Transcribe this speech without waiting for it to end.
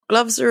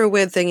Gloves are a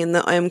weird thing in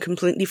that I am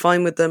completely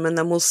fine with them and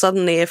then will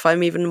suddenly, if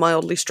I'm even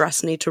mildly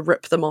stressed, need to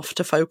rip them off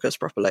to focus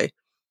properly.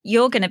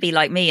 You're going to be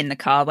like me in the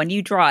car. When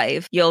you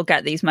drive, you'll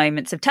get these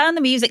moments of turn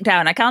the music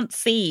down, I can't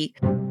see.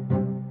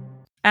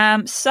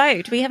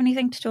 So, do we have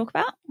anything to talk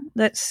about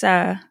that's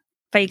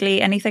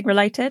vaguely anything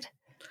related?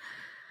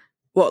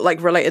 What,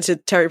 like related to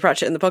Terry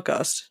Pratchett in the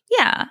podcast?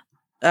 Yeah.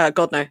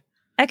 God, no.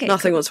 Okay.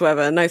 Nothing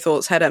whatsoever. No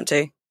thoughts, head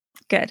empty.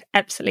 Good.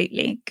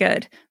 Absolutely.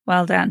 Good.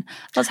 Well done.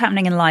 What's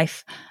happening in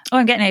life? Oh,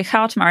 I'm getting a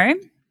car tomorrow.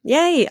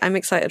 Yay, I'm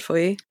excited for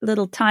you.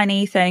 Little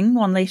tiny thing,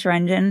 1 litre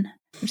engine.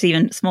 It's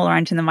even smaller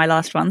engine than my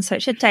last one. So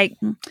it should take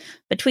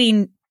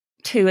between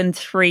 2 and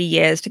 3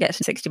 years to get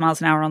to 60 miles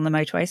an hour on the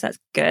motorway. So that's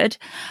good.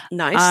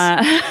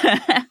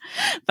 Nice.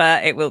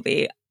 But it will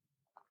be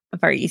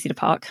very easy to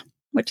park,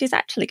 which is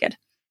actually good.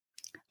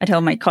 I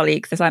told my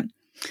colleagues, I was like,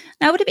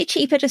 now would it be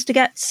cheaper just to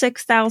get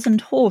 6,000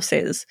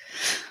 horses?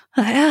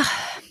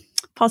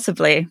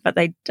 Possibly, but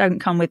they don't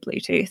come with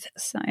Bluetooth,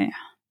 so...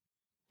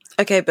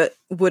 Okay, but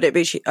would it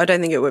be cheap? I don't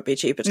think it would be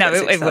cheaper to get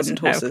 6,000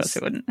 horses. No, of course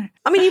it wouldn't.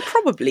 I mean, you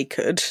probably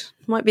could.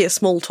 Might be a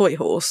small toy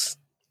horse,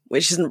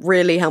 which isn't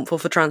really helpful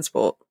for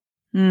transport.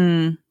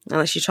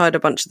 Unless you tied a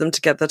bunch of them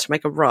together to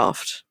make a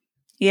raft.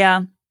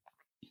 Yeah.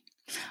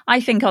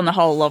 I think on the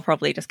whole, I'll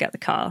probably just get the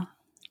car.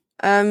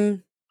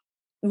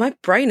 My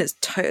brain is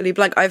totally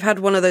blank. I've had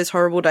one of those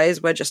horrible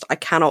days where just I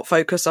cannot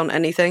focus on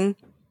anything.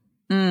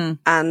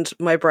 And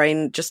my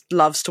brain just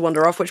loves to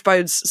wander off, which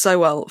bodes so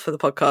well for the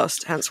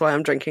podcast, hence why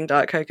I'm drinking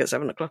Diet Coke at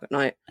 7 o'clock at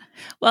night.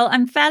 Well,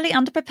 I'm fairly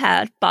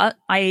underprepared, but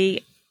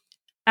I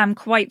am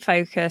quite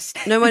focused.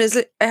 No, mine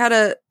is...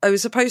 I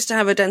was supposed to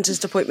have a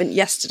dentist appointment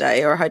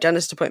yesterday, or a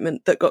hygienist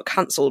appointment, that got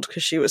cancelled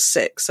because she was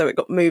sick, so it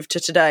got moved to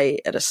today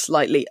at a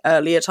slightly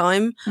earlier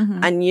time.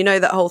 And you know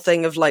that whole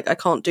thing of, like, I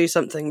can't do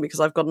something because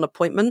I've got an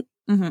appointment?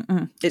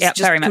 It's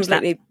just very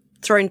completely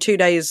thrown 2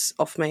 days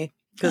off me.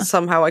 Because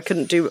somehow I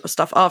couldn't do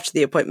stuff after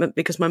the appointment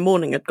because my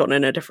morning had gone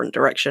in a different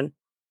direction.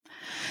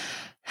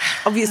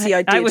 Obviously,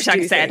 I wish I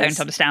could say I don't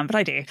understand, but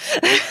I do.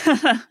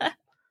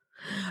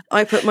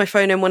 I put my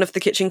phone in one of the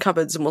kitchen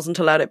cupboards and wasn't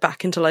allowed it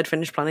back until I'd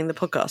finished planning the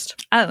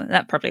podcast. Oh,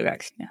 that probably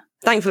works, yeah.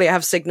 Thankfully, I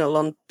have Signal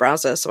on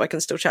browser, so I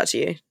can still chat to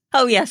you.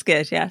 Oh, yes,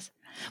 good, yes.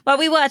 Well,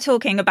 we were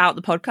talking about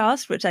the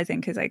podcast, which I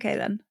think is okay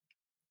then.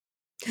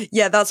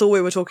 Yeah, that's all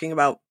we were talking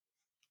about.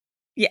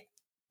 Yeah.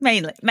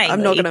 Mainly.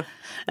 I'm not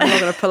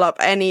gonna pull up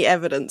any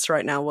evidence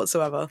right now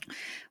whatsoever.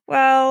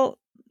 Well,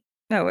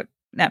 no.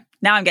 Now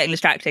I'm getting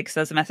distracted because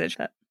there's a message.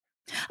 But...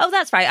 Oh,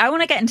 that's right. I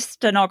want to get into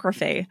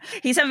stenography.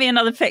 He sent me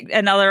another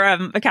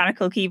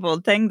mechanical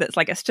keyboard thing that's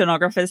like a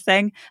stenographer's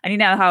thing. And you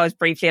know how I was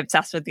briefly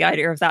obsessed with the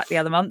idea of that the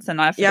other month, and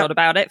I forgot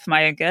about it for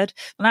my own good.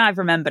 Well, now I've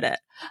remembered it.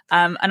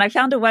 And I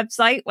found a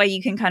website where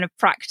you can kind of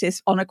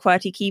practice on a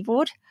QWERTY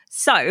keyboard.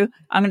 So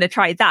I'm going to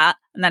try that,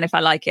 and then if I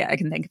like it, I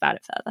can think about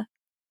it further.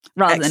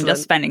 Rather than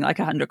just spending like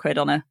 £100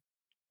 on a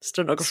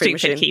stenography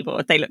stupid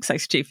keyboard. They look so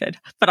stupid.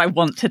 But I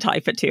want to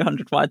type at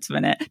 200 words a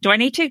minute. Do I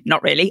need to?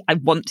 Not really. I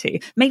want to.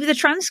 Maybe the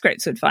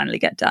transcripts would finally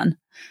get done.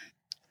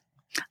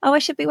 Oh, I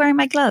should be wearing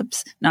my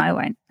gloves. No, I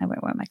won't. I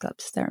won't wear my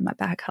gloves. They're in my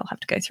bag. I'll have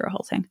to go through a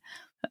whole thing.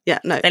 Yeah,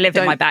 no. They live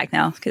in my bag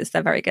now because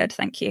they're very good.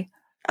 Thank you.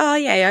 Oh,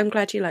 yeah, I'm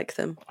glad you like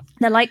them.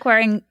 They're like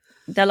wearing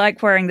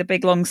the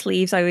big long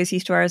sleeves I always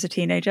used to wear as a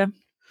teenager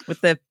with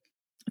the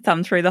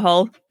thumb through the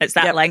hole. It's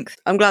that length.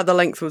 I'm glad the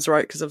length was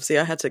right because obviously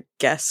I had to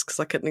guess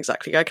because I couldn't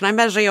exactly go, can I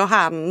measure your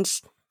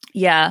hands?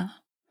 Yeah.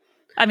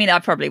 I mean, I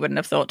probably wouldn't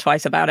have thought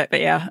twice about it, but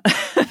yeah.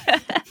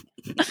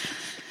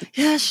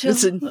 Yeah, sure.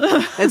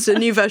 It's a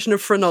new version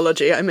of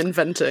phrenology I'm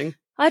inventing.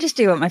 I just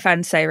do what my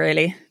friends say,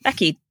 really.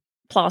 Becky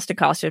plaster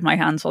casted my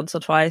hands once or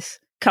twice,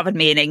 covered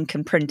me in ink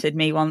and printed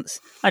me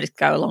once. I just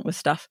go along with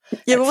stuff.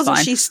 Yeah, but wasn't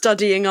she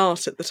studying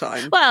art at the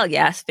time? Well,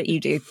 yes, but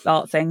you do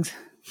art things.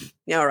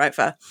 Yeah, all right,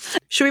 fair.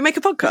 Should we make a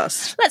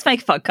podcast? Let's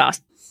make a podcast.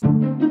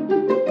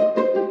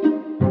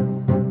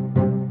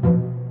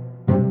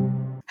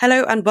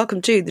 Hello and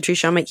welcome to The Truth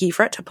Shall Make You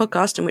Fret, a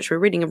podcast in which we're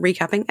reading and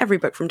recapping every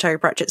book from Terry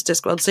Pratchett's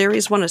Discworld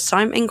series, one at a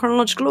time in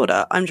chronological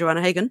order. I'm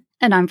Joanna Hagan.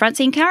 And I'm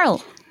Francine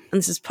Carroll. And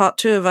this is part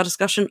 2 of our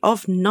discussion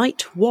of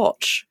Night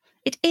Watch.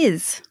 It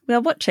is. We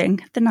are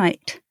watching The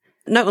Night.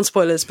 Note on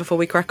spoilers before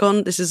we crack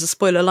on. This is a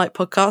spoiler-light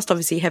podcast,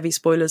 obviously heavy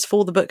spoilers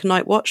for the book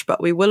Night Watch, but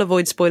we will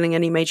avoid spoiling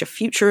any major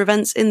future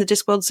events in the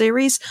Discworld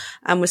series,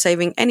 and we're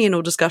saving any and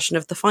all discussion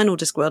of the final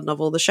Discworld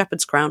novel, The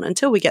Shepherd's Crown,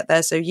 until we get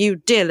there, so you,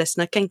 dear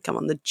listener, can come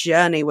on the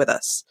journey with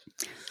us.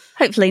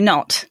 Hopefully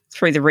not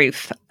through the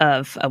roof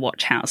of a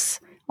watch house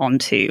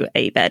onto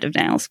a bed of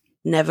nails.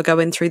 Never go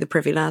in through the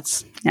privy,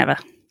 lads. Never.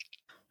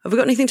 Have we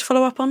got anything to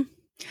follow up on?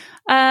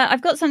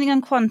 I've got something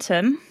on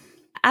quantum.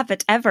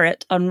 Abbott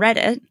Everett on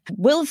Reddit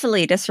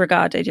willfully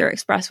disregarded your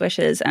express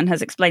wishes and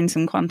has explained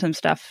some quantum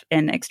stuff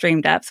in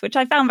extreme depth, which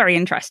I found very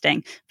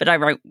interesting, but I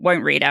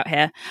won't read out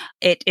here.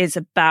 It is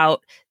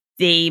about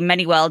the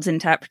many worlds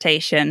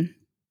interpretation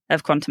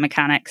of quantum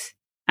mechanics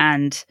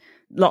and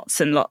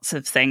lots and lots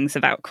of things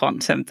about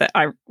Quantum that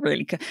I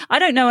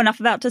don't know enough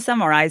about to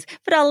summarize,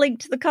 but I'll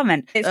link to the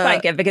comment. It's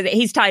quite good because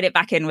he's tied it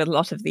back in with a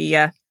lot of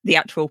the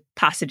actual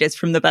passages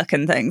from the book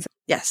and things.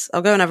 Yes,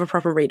 I'll go and have a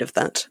proper read of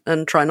that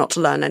and try not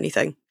to learn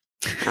anything,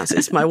 as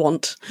is my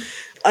want.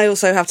 I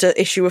also have to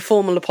issue a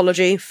formal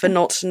apology for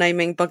not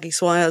naming Buggy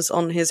Swires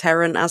on his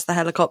Heron as the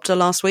helicopter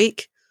last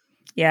week.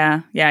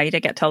 Yeah, you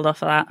did get told off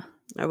for that.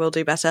 I will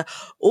do better.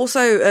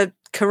 Also, a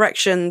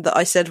correction that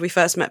I said we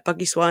first met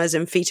Buggy Swires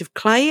in Feet of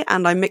Clay,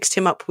 and I mixed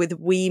him up with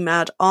Wee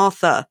Mad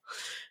Arthur.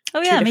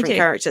 Oh yeah, Two me different too.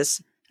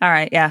 characters. All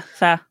right, yeah,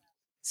 fair.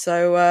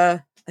 So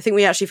I think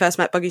we actually first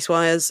met Buggy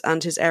Swires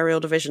and his aerial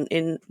division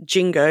in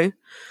Jingo.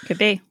 Could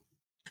be.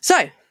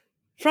 So,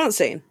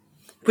 Francine,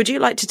 would you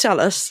like to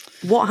tell us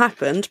what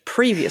happened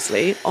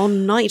previously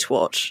on Night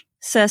Watch?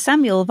 Sir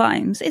Samuel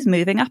Vimes is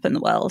moving up in the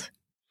world.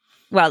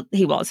 Well,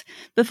 he was,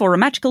 before a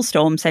magical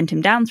storm sent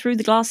him down through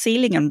the glass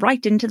ceiling and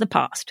right into the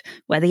past,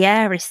 where the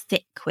air is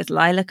thick with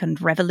lilac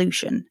and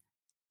revolution.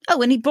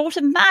 Oh, and he brought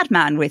a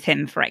madman with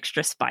him for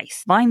extra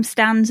spice. Vimes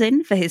stands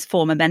in for his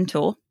former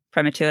mentor,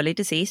 prematurely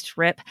deceased,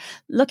 Rip,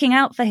 looking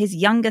out for his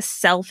younger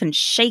self and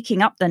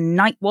shaking up the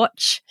Night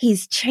Watch.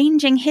 He's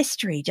changing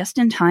history just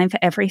in time for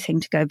everything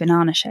to go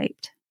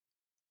banana-shaped.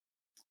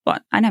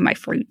 What? I know my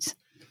fruits.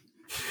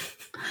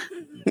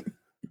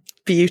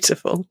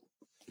 Beautiful.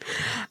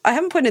 I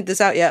haven't pointed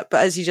this out yet,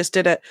 but as you just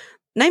did it,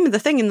 name of the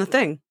thing in the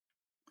thing.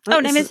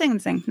 Name of the thing in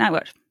the thing. Night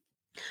Watch.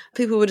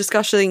 People were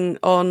discussing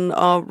on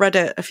our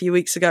Reddit a few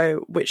weeks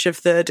ago which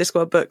of the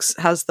Discworld books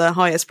has the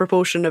highest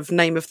proportion of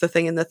name of the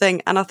thing in the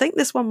thing, and I think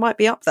this one might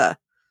be up there.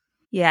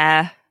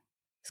 Yeah,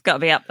 it's got to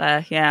be up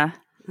there. Yeah,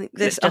 I think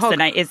this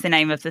it's the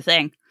name of the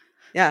thing.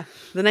 Yeah,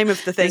 the name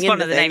of the thing in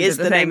the thing is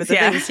the name of the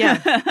things. Yeah.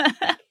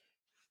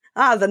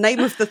 The name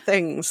of the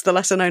things, the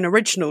lesser-known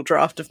original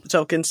draft of the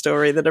Tolkien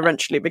story that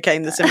eventually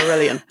became the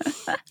Silmarillion.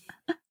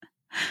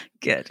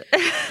 Good.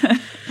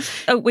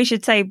 Oh, we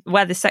should say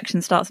where this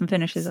section starts and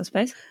finishes, I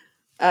suppose.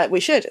 We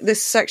should.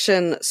 This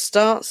section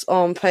starts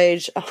on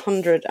page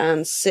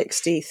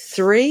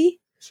 163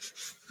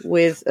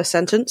 with a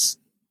sentence.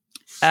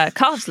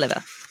 Calf's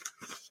liver.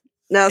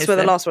 No, that's where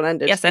the last one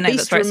ended. Yes, I know.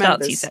 That's where it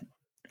starts, you said.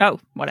 Oh,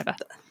 whatever.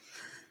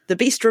 The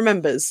beast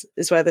remembers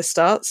is where this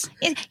starts.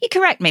 You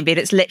correct me, but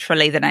it's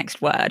literally the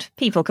next word.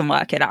 People can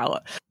work it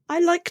out. I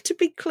like to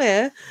be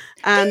clear,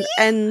 and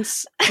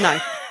ends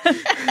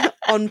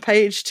on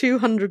page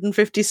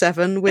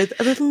 257 with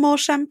a little more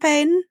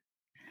champagne.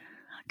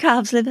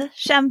 Calf's liver,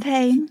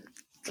 champagne.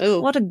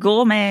 Ooh. What a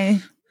gourmet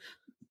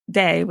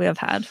day we have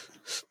had.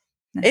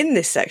 In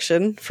this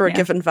section, for a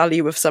given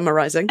value of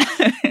summarising,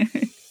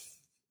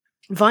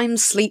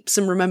 Vimes sleeps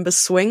and remembers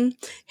Swing.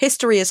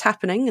 History is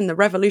happening and the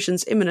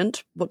revolution's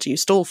imminent. What do you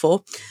stall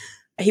for?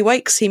 He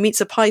wakes, he meets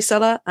a pie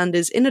seller, and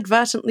is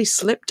inadvertently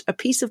slipped a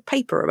piece of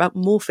paper about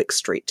Morphic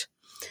Street.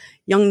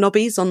 Young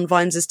Nobby's on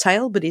Vimes's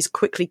tail, but he's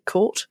quickly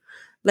caught.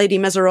 Lady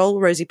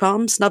Meserole, Rosie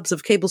Palm, Snubs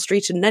of Cable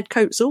Street and Ned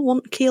Coates all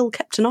want Keel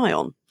kept an eye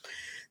on.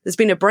 There's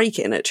been a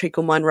break-in at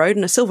Treacle Mine Road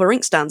and a silver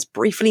inkstand's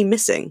briefly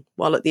missing,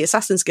 while at the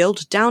Assassin's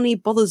Guild, Downey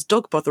bothers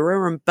Dog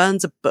Botherer and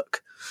burns a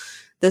book.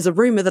 There's a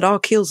rumour that our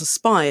Keel's a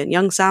spy and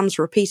young Sam's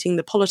repeating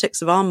the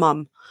politics of our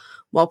mum.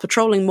 While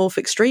patrolling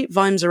Morphic Street,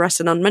 Vimes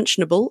arrests an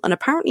unmentionable and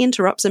apparently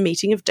interrupts a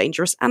meeting of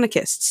dangerous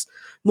anarchists.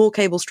 More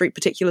Cable Street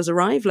particulars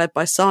arrive, led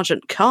by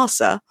Sergeant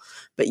Carcer,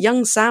 but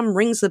young Sam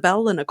rings the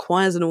bell and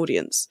acquires an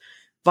audience.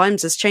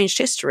 Vimes has changed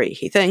history,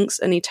 he thinks,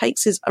 and he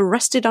takes his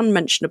arrested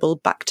unmentionable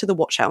back to the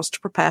watchhouse to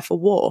prepare for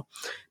war.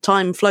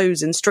 Time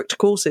flows in strict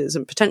courses,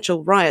 and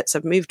potential riots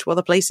have moved to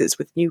other places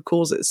with new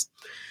causes.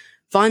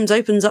 Vimes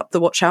opens up the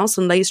watchhouse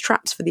and lays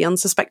traps for the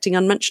unsuspecting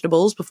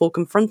unmentionables before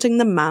confronting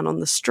the man on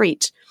the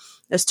street.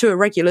 As two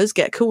irregulars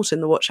get caught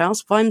in the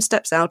watchhouse, Vimes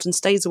steps out and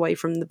stays away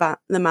from the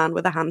man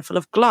with a handful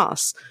of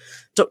glass.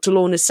 Dr.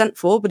 Lorne is sent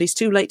for, but he's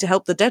too late to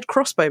help the dead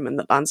crossbowman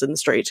that lands in the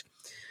street.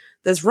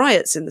 There's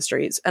riots in the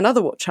streets, and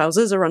other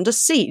watchhouses are under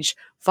siege.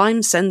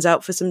 Vimes sends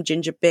out for some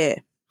ginger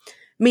beer.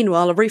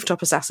 Meanwhile, a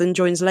rooftop assassin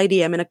joins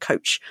Lady M in a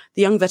coach.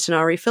 The young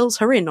veterinary fills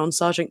her in on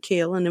Sergeant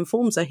Keel and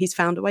informs her he's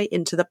found a way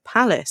into the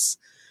palace.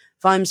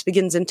 Vimes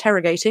begins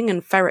interrogating,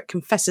 and Ferret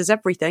confesses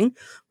everything,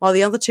 while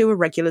the other two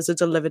irregulars are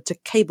delivered to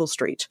Cable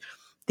Street.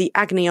 The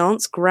agony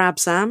aunts grab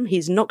Sam.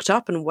 He's knocked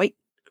out and wakes.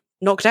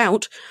 Knocked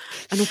up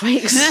and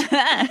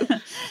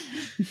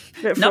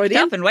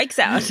wakes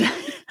out.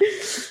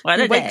 What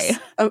a day.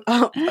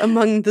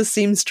 Among the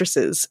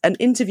seamstresses, an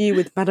interview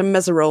with Madame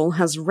Meserole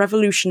has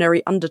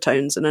revolutionary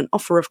undertones and an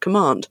offer of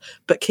command,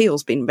 but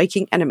Keel's been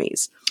making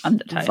enemies.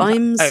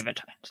 Undertone,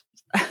 overtones.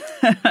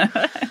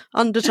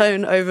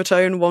 Undertone,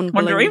 overtone,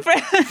 wandering.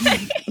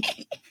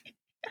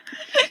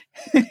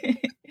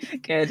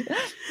 Good.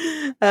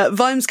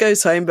 Vimes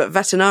goes home, but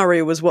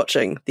Veterinario was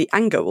watching. The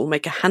anger will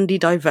make a handy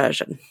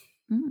diversion.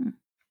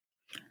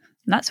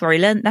 That's where he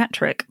learnt that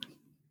trick.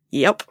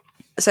 Yep.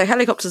 So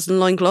helicopters and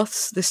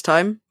loincloths this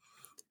time.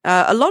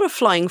 A lot of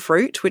flying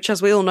fruit, which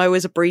as we all know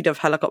is a breed of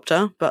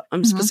helicopter, but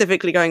I'm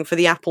specifically going for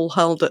the apple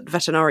hurled at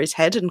Veterinary's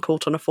head and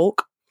caught on a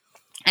fork.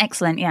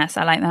 Excellent, yes,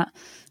 I like that.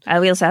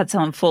 We also had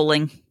someone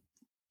falling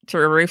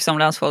through a roof,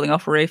 someone else falling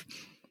off a roof.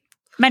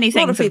 Many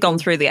things have gone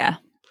through the air.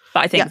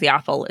 But I think the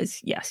apple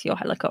is, yes, your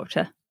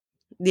helicopter.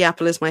 The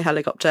apple is my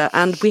helicopter.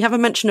 And we have a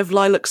mention of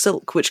lilac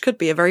silk, which could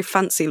be a very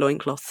fancy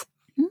loincloth.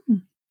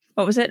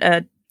 What was it?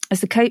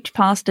 As the coach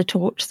passed a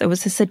torch, there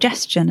was a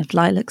suggestion of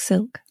lilac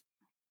silk.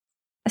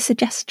 A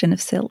suggestion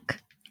of silk.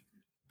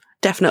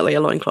 Definitely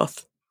a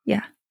loincloth.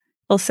 Yeah.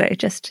 Also,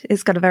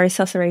 it's got a very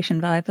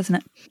susurration vibe,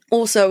 hasn't it?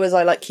 Also, as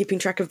I like keeping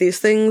track of these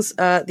things,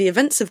 the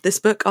events of this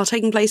book are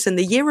taking place in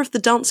the year of the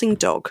dancing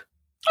dog.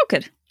 Oh,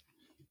 good.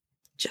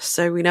 Just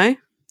so we know.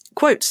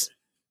 Quotes.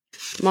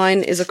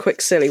 Mine is a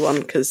quick, silly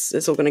one, because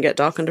it's all going to get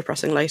dark and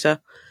depressing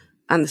later.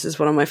 And this is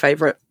one of my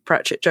favourite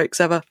Pratchett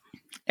jokes ever.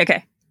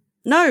 Okay.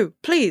 No,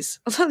 please.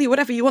 I'll tell you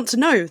whatever you want to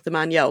know, the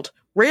man yelled.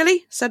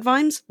 Really? Said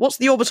Vimes. What's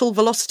the orbital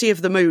velocity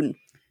of the moon?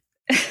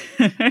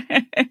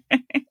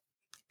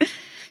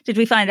 Did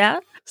we find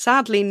out?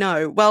 Sadly,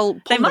 no. Well,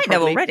 they might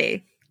know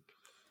already.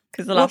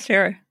 Because the last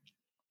hero.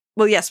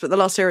 Well, yes, but the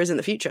last hero is in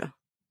the future.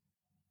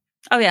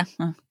 Oh, yeah.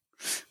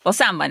 Well,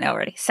 Sam might know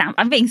already. Sam.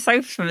 I'm being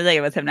so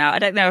familiar with him now. I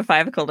don't know if I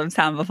ever called him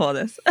Sam before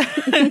this.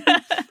 I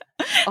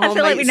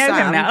feel like we know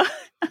him now.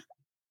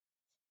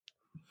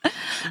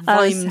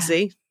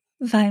 Vimesy.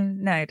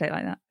 No, I don't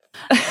like that.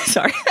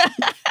 Sorry.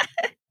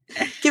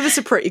 Give us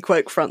a pretty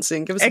quote,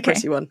 Francine. Give us a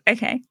pretty one.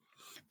 Okay.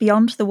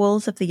 Beyond the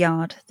walls of the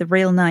yard, the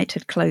real night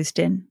had closed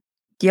in.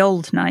 The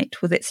old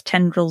night, with its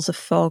tendrils of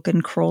fog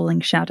and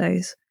crawling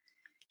shadows.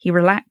 He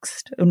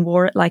relaxed and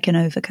wore it like an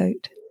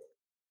overcoat.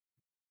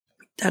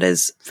 That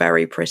is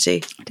very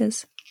pretty. It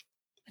is.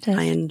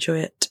 I enjoy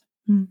it.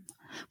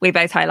 We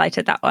both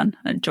highlighted that one,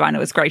 and Joanna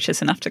was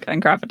gracious enough to go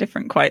and grab a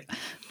different quote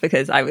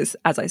because I was,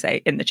 as I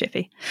say, in the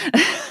chippy.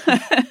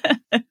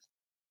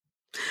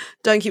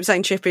 Don't keep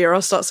saying chippy or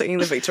I'll start singing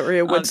the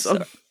Victoria Wood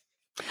song.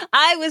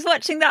 I was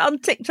watching that on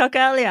TikTok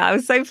earlier. I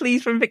was so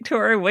pleased when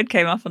Victoria Wood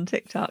came up on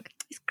TikTok.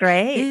 It's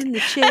great. In the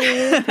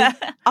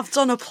chippy. I've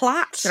done a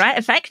plat. It's right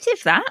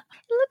effective, that.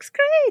 It looks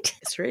great.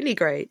 It's really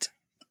great.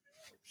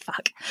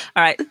 Fuck.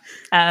 All right.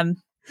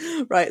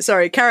 Right,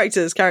 sorry.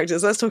 Characters.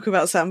 Let's talk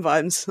about Sam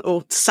Vimes,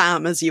 or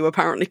Sam as you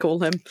apparently call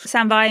him.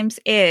 Sam Vimes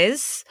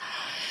is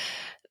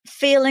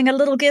feeling a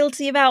little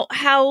guilty about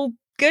how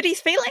good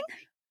he's feeling.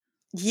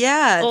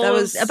 Yeah, or that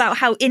was about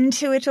how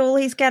into it all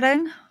he's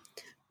getting.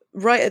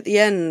 Right at the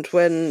end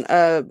when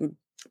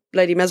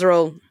Lady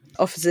Meserole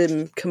offers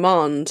him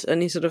command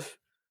and he sort of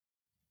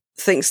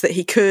thinks that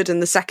he could,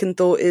 and the second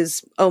thought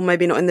is, oh,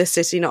 maybe not in this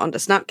city, not under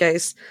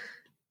Snapgaze.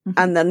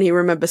 And then he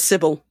remembers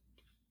Sybil.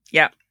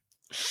 Yeah.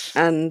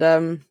 And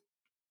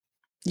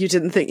you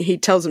didn't think, he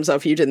tells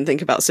himself you didn't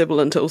think about Sybil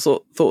until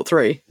thought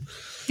 3.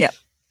 Yeah.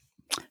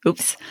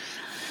 Oops.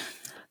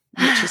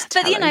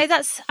 But, you know,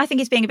 I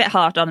think he's being a bit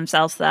hard on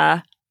himself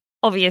there.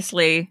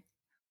 Obviously,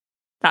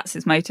 that's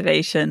his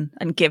motivation,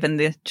 and given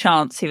the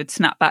chance, he would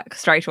snap back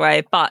straight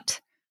away.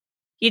 But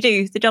you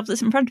do the job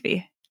that's in front of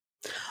you.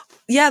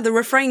 Yeah, the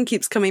refrain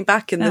keeps coming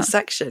back in this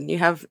section. You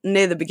have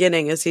near the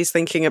beginning, as he's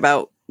thinking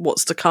about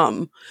what's to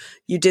come,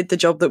 you did the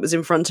job that was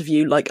in front of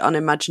you like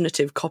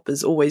unimaginative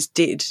coppers always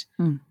did.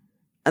 And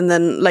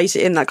then later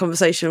in that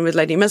conversation with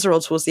Lady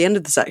Meserole towards the end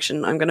of the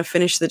section, I'm going to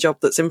finish the job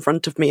that's in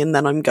front of me and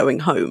then I'm going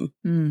home.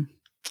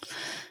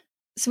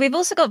 So we've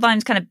also got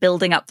Vimes kind of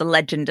building up the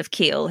legend of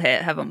Keel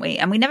here, haven't we?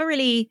 And we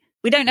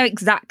don't know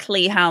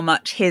exactly how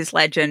much his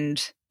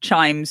legend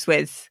chimes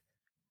with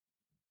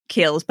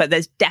Keel's, but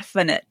there's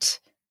definite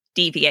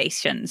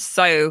deviations.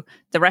 So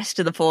the rest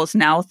of the force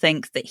now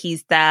think that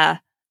he's there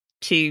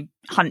to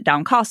hunt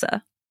down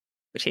Casa,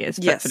 which he is,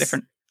 but for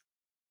different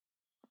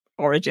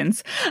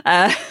origins.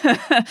 Not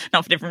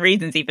for different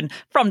reasons, even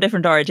from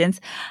different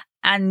origins.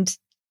 And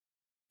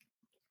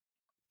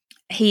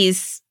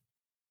he's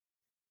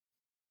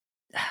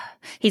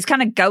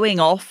kind of going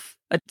off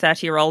a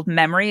 30-year-old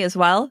memory as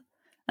well.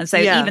 And so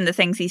even the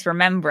things he's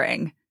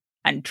remembering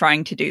and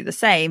trying to do the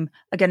same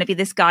are going to be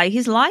this guy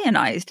who's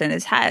lionized in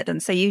his head.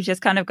 And so you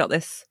just kind of got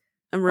this...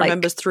 And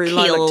remembers through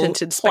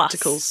lilac-tinted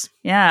spectacles.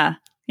 Yeah.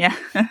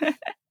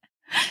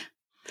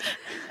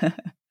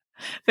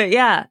 But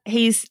yeah,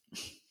 he's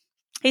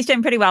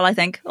doing pretty well, I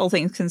think, all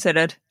things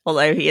considered.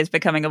 Although he is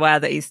becoming aware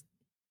that he's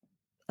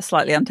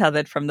slightly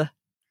untethered from the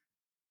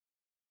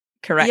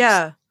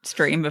correct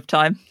stream of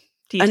time.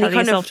 Do you tether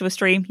yourself to a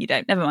stream? You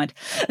don't. Never mind.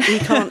 He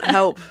can't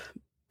help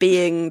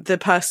being the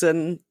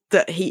person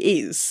that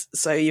he is.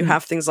 So you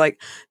have things like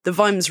the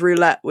Vimes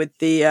roulette with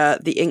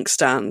the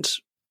inkstand,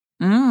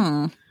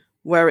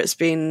 where it's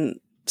been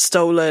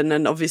stolen,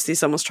 and obviously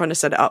someone's trying to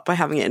set it up by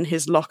having it in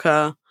his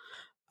locker.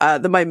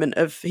 The moment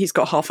of he's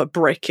got half a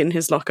brick in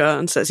his locker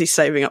and says he's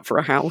saving up for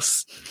a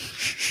house.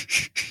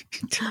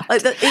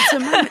 Like that,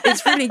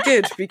 it's really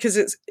good because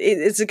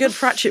it's a good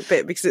Pratchett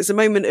bit because it's a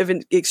moment of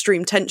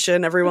extreme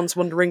tension. Everyone's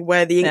wondering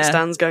where the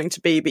inkstand's going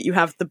to be, but you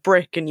have the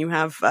brick and you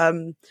have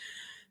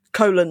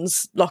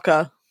Colan's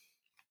locker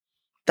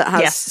that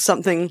has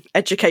something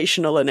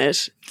educational in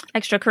it.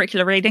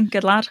 Extracurricular reading,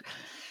 good lad.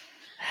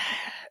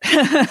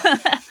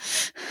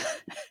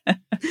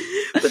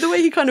 But the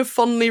way he kind of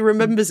fondly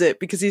remembers it,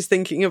 because he's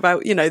thinking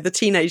about, you know, the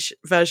teenage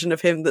version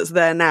of him that's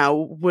there now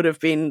would have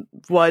been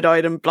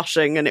wide-eyed and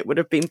blushing, and it would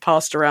have been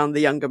passed around the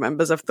younger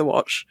members of the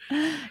Watch.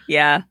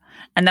 Yeah.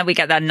 And then we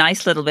get that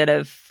nice little bit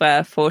of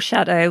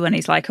foreshadow when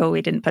he's like, oh,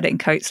 we didn't put it in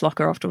Coates'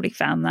 locker after what he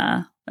found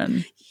there.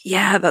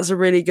 Yeah, that's a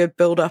really good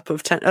build-up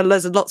of tension.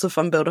 There's lots of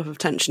fun build-up of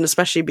tension,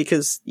 especially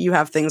because you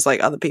have things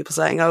like other people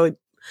saying, oh,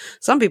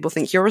 some people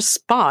think you're a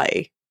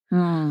spy.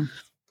 Mm.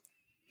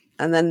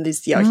 And then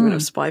there's the argument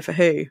of spy for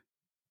who.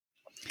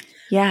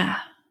 Yeah.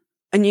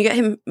 And you get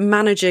him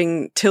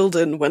managing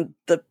Tilden when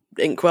the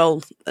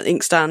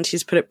inkstand,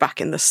 he's put it back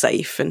in the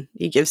safe, and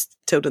he gives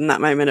Tilden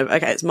that moment of,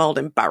 okay, it's mild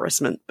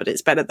embarrassment, but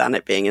it's better than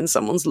it being in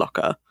someone's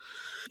locker.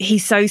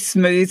 He's so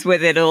smooth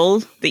with it all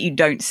that you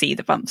don't see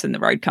the bumps in the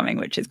road coming,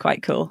 which is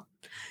quite cool.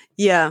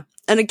 Yeah.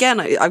 And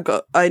again,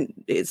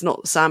 it's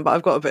not Sam, but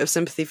I've got a bit of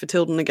sympathy for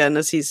Tilden again,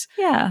 as he's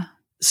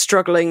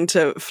struggling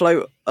to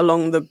float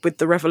along with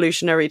the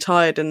revolutionary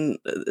tide, and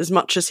as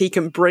much as he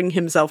can bring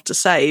himself to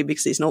say,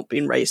 because he's not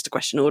been raised to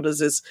question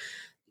orders, is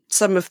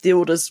some of the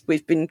orders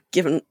we've been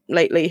given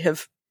lately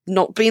have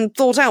not been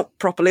thought out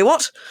properly.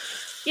 What?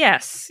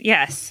 Yes.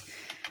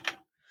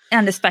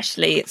 And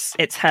especially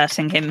it's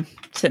hurting him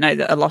to know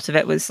that a lot of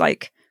it was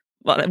like,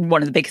 well,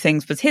 one of the big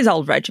things was his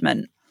old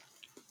regiment.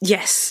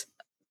 Yes.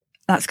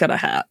 That's gotta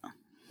hurt.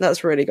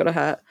 That's really gotta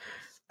hurt.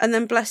 And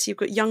then bless you've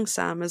got young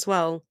Sam as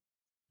well.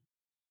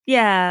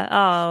 Yeah,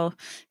 oh,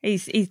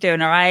 he's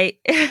doing all right.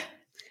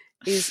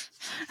 He's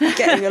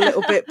getting a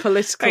little bit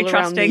political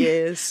around the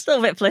ears. A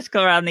little bit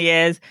political around the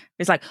ears.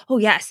 He's like, oh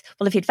yes,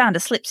 well, if he'd found a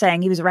slip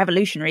saying he was a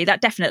revolutionary,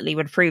 that definitely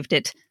would have proved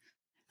it.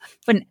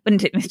 Wouldn't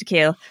it, Mr.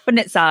 Keel?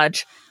 Wouldn't it,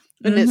 Sarge?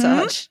 Wouldn't it,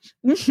 Sarge?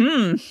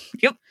 Mm-hmm.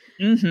 Yep.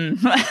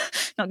 Mm-hmm.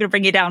 Not going to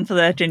bring you down for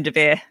the ginger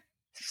beer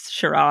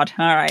charade.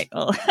 All right.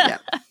 Well,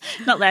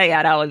 not there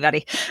yet, are we,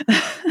 buddy?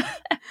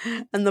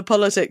 And the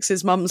politics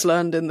his mum's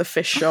learned in the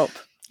fish shop.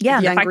 Yeah,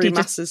 the fact angry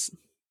masses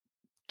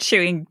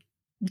chewing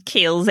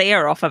Keel's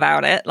ear off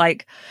about it.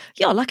 Like,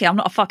 you're lucky I'm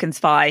not a fucking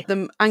spy.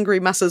 The angry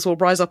masses will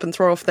rise up and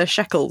throw off their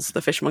shekels,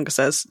 the fishmonger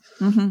says.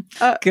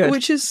 Good.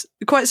 Which is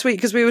quite sweet,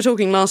 because we were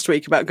talking last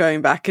week about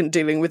going back and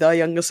dealing with our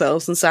younger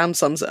selves, and Sam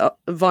sums it up.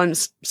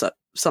 Vimes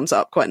sums it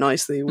up quite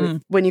nicely.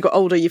 With, when you got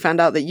older, you found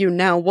out that you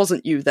now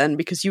wasn't you then,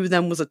 because you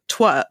then was a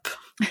twerp.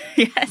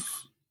 Yes.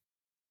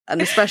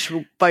 And a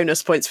special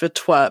bonus points for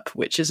twerp,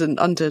 which is an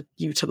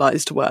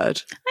underutilised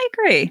word. I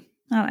agree.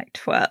 I like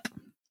twerp.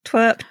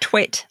 Twerp,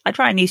 twit. I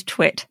try and use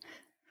twit.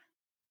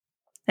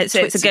 It's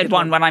a good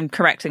one when I'm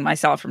correcting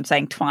myself from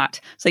saying twat.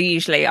 So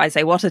usually I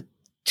say, what a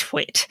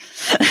twit.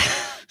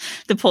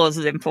 The pause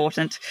is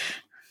important.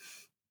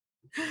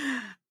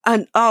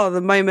 And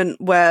the moment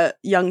where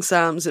young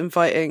Sam's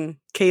inviting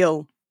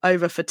Keel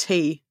over for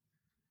tea.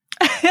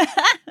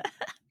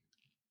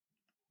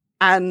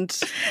 And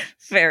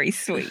very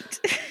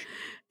sweet.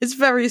 It's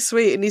very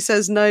sweet, and he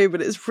says no,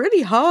 but it's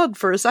really hard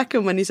for a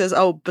second when he says,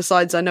 oh,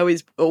 besides, I know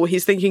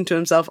he's thinking to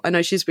himself, I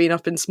know she's been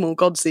up in small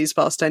gods these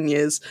past 10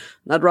 years,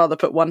 and I'd rather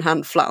put one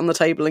hand flat on the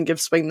table and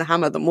give Swing the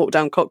hammer than walk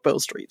down Cockbill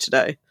Street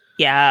today.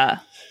 Yeah.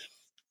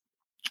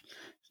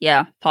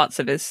 Yeah, parts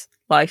of his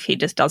life he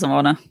just doesn't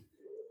want to.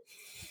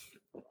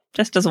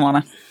 Just doesn't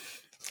want to.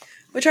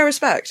 Which I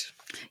respect.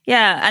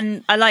 Yeah,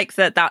 and I like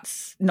that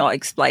that's not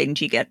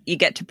explained. You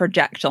get to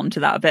project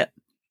onto that a bit.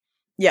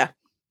 Yeah.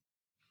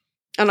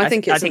 And I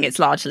think it's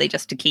largely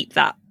just to keep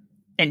that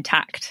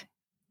intact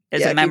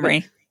as a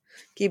memory.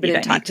 Keep it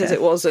intact as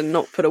it was and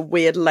not put a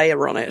weird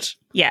layer on it.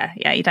 Yeah,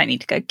 you don't need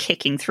to go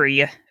kicking through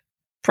your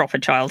proper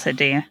childhood,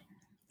 do you?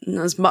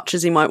 As much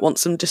as he might want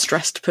some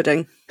distressed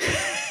pudding.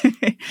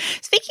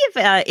 Speaking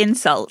of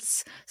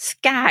insults,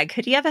 skag.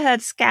 Had you ever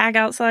heard skag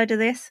outside of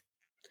this?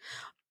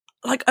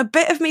 Like, a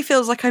bit of me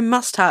feels like I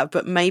must have,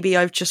 but maybe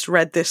I've just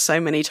read this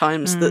so many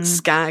times that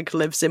skag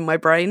lives in my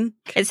brain.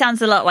 It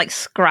sounds a lot like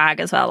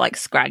scrag as well, like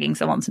scragging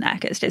someone's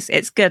neck.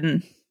 It's good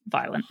and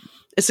violent.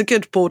 It's a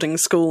good boarding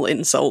school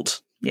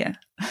insult. Yeah.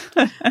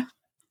 But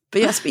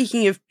yeah,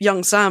 speaking of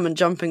young Sam and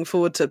jumping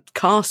forward to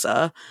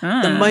Carcer,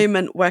 the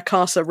moment where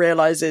Carcer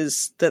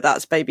realises that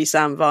that's baby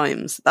Sam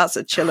Vimes, that's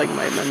a chilling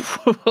moment.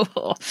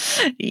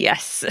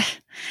 Yes.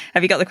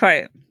 Have you got the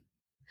quote?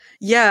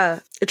 Yeah,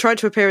 it tried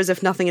to appear as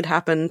if nothing had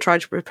happened, tried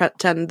to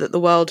pretend that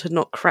the world had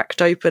not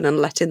cracked open and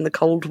let in the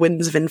cold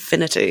winds of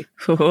infinity.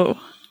 And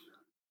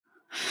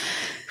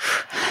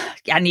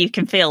you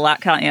can feel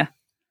that, can't you?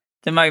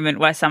 The moment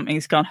where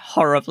something's gone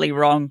horribly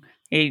wrong.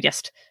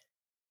 It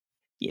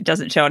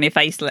doesn't show on your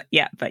face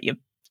yet, but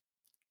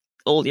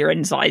all your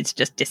insides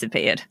just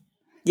disappeared.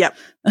 Yep.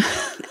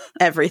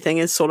 Everything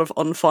is sort of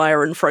on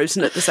fire and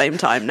frozen at the same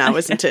time now,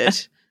 isn't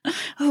it?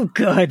 Oh,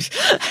 good.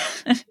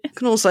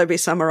 Can also be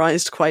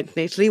summarised quite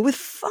neatly with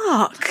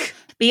fuck.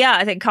 But yeah,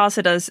 I think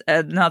Casa does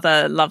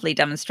another lovely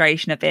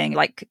demonstration of being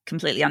like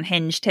completely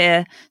unhinged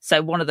here.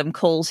 So one of them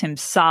calls him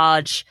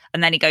Sarge,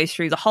 and then he goes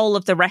through the whole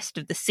of the rest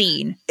of the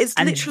scene. It's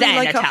and literally then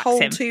like a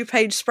whole him.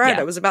 2-page spread.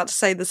 Yeah. I was about to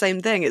say the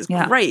same thing. It's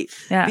Yeah. great.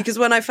 Yeah. Because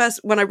when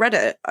I read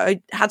it,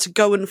 I had to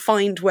go and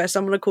find where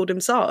someone had called him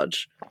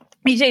Sarge.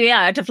 Me too, yeah.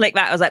 I had to flick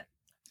back. I was like,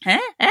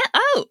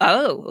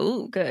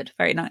 oh, good.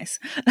 Very nice.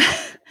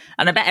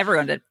 And I bet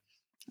everyone did.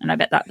 And I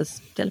bet that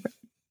was deliberate.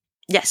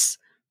 Yes.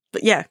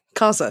 But yeah,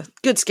 Casa,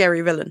 good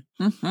scary villain.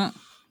 Mm-hmm.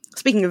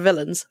 Speaking of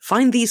villains,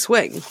 find thee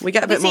swing. We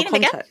get a bit more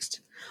context.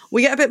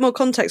 We get a bit more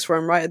context for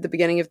him right at the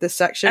beginning of this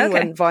section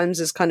when Vimes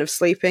is kind of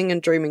sleeping and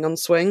dreaming on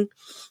Swing.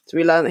 So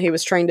we learn that he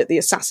was trained at the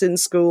assassin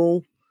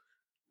school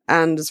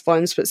and, as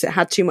Vimes puts it,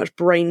 had too much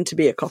brain to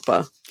be a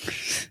copper.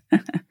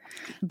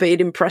 But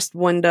he'd impressed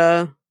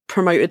Winder,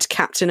 promoted to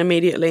captain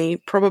immediately,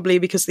 probably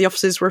because the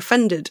officers were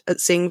offended at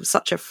seeing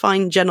such a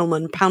fine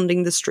gentleman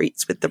pounding the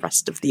streets with the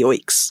rest of the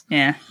oiks.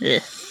 Yeah.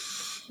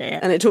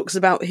 And it talks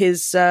about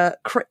his,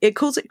 it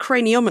calls it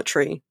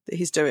craniometry that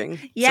he's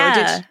doing.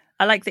 Yeah. So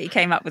I like that he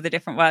came up with a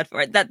different word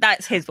for it.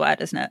 That's his word,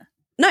 isn't it?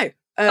 No.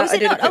 Is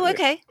it not? Oh,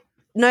 okay.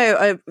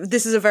 No,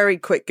 this is a very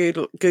quick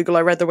Google.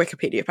 I read the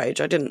Wikipedia page.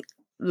 I didn't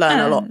learn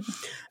a lot.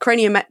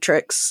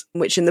 Craniometrics,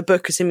 which in the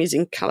book is him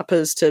using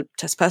calipers to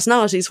test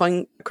personalities,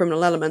 find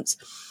criminal elements.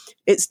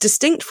 It's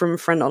distinct from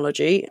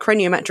phrenology.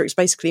 Craniometrics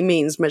basically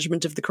means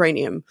measurement of the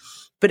cranium,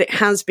 but it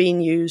has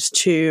been used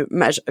to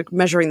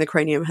measuring the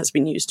cranium has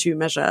been used to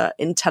measure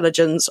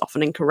intelligence,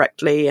 often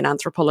incorrectly, in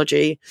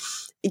anthropology,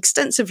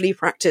 extensively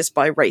practiced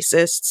by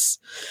racists.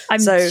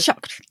 I'm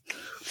shocked.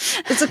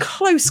 It's a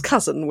close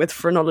cousin with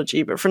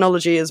phrenology, but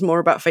phrenology is more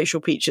about facial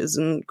features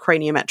and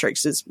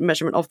craniometrics is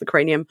measurement of the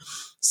cranium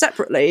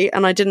separately,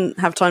 and I didn't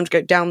have time to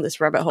go down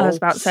this rabbit hole. I was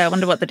about to say, I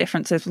wonder what the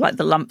difference is with like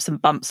the lumps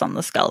and bumps on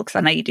the skull, because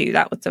I know you do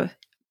that with the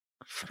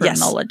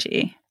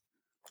phrenology.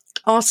 Yes.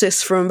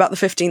 Artists from about the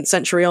 15th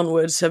century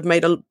onwards have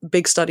made a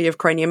big study of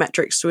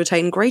craniometrics to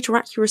attain greater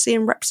accuracy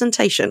and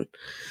representation.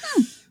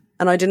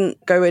 And I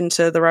didn't go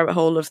into the rabbit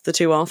hole of the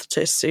two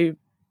artists who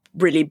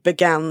really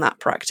began that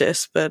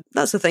practice, but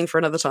that's a thing for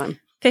another time.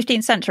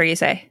 15th century, you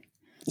say?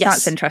 Yes.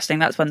 That's interesting.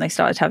 That's when they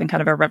started having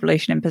kind of a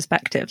revolution in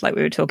perspective, like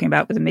we were talking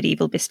about with the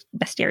medieval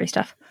bestiary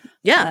stuff.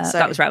 Yeah, so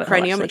that was rabbit hole,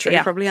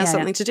 craniometry probably has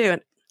something to do.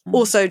 And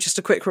also, just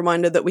a quick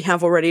reminder that we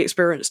have already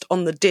experienced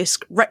on the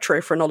disc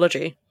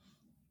retrophrenology,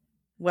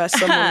 where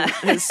someone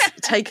has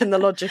taken the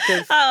logic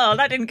of... Oh,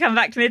 that didn't come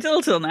back to me at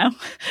all till now.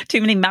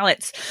 Too many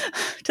mallets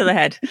to the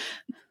head.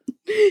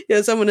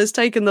 Yeah, someone has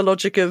taken the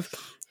logic of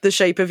the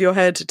shape of your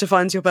head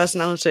defines your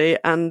personality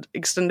and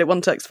extend it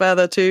one text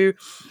further to,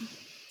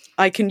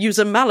 I can use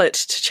a mallet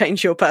to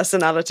change your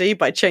personality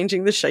by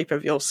changing the shape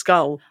of your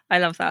skull. I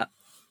love that.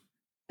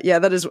 Yeah,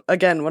 that is,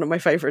 again, one of my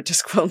favourite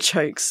Discworld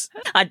jokes.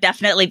 I'd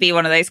definitely be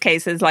one of those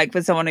cases, like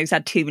with someone who's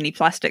had too many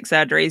plastic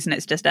surgeries and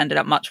it's just ended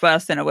up much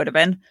worse than it would have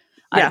been.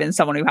 I'd have been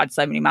someone who had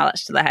so many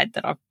mallets to the head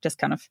that I've just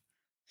kind of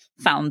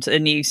found a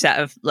new set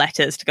of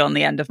letters to go on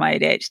the end of my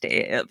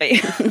ADHD. It'll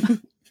be...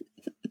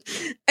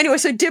 Anyway,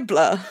 so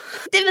Dibbler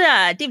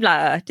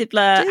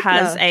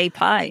has a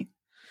pie.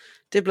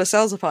 Dibbler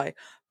sells a pie.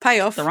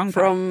 Payoff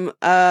from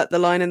the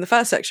line in the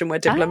first section where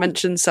Dibbler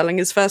mentions selling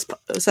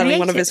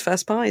one of his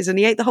first pies, and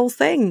he ate the whole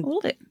thing. All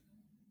of it.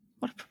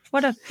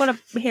 What a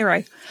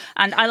hero.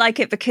 And I like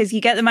it because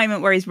you get the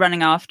moment where he's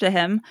running after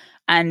him,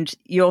 and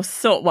your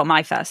thought, well,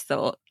 my first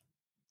thought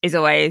is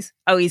always,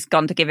 oh, he's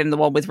gone to give him the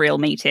one with real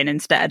meat in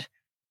instead,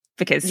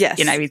 because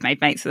he's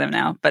made mates with him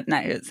now. But no,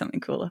 it's something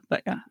cooler.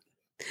 But yeah.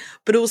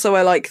 But also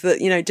I like that,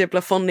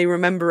 Dibbler fondly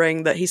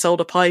remembering that he sold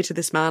a pie to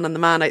this man and the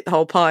man ate the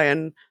whole pie,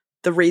 and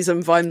the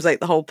reason Vimes ate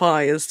the whole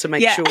pie is to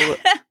make sure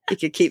that he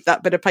could keep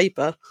that bit of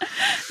paper.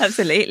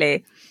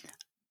 Absolutely.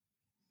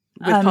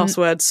 With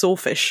password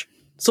swordfish.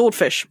 It's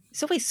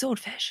always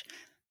swordfish.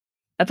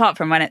 Apart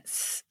from when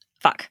it's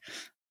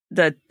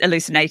the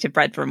hallucinated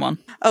bread from one.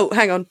 Oh,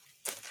 hang on.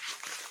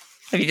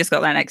 Have you just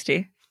got that next to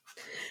you?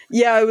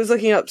 Yeah, I was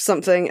looking up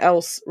something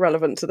else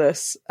relevant to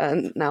this,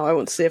 and now I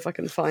want to see if I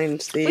can find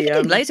the... We've been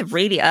doing loads of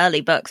really early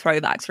book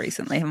throwbacks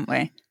recently, haven't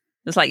we?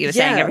 Just like you were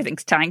saying,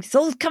 everything's timed. It's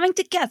all coming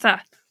together.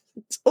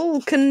 It's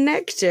all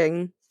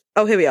connecting.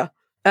 Oh, here we are.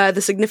 The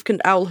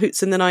significant owl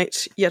hoots in the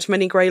night, yet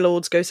many grey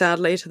lords go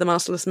sadly to the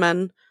masterless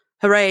men.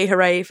 Hooray,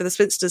 hooray, for the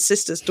spinster's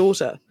sister's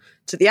daughter.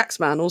 To the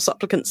axeman, all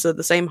supplicants are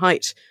the same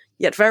height,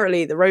 yet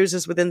verily the rose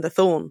is within the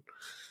thorn.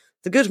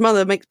 The good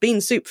mother makes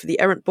bean soup for the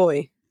errant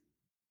boy.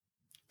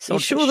 Are you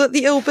sure that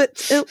the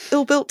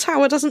ill-built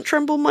tower doesn't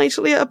tremble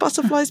mightily at a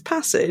butterfly's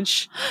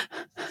passage?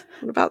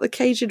 What about the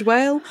caged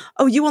whale?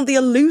 Oh, you want the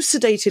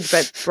elucidated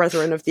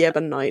brethren of the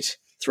ebon night.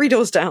 3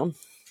 doors down.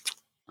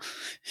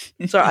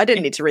 Sorry, I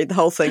didn't need to read the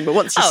whole thing, but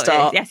once you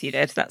start... Yes, you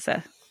did. That's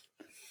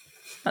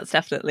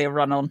definitely a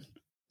run-on.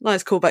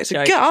 Nice callback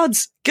to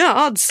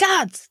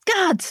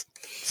guards!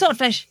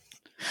 Swordfish!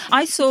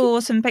 I saw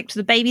some pictures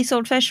of baby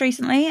swordfish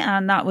recently,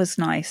 and that was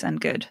nice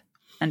and good.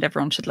 And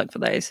everyone should look for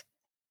those.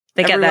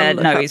 They get their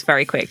nose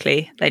very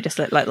quickly. They just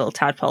look like little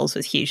tadpoles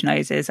with huge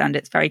noses, and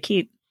it's very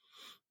cute.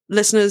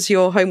 listeners,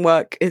 your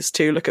homework is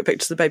to look at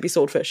pictures of baby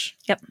swordfish.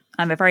 Yep,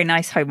 I'm a very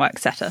nice homework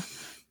setter.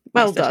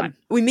 Well done.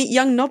 We meet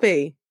young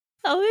Nobby.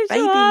 Oh, it's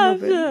Baby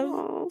awesome.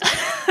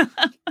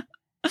 Nobby.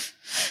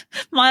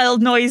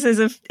 Mild noises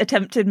of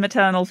attempted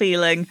maternal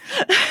feeling.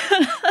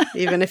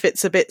 Even if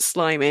it's a bit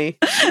slimy.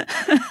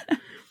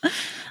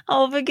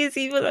 Oh, because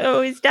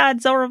his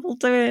dad's horrible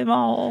to him.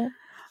 Oh,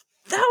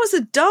 that was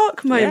a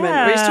dark moment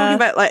where he's talking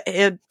about like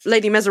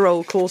Lady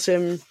Meserole caught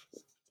him.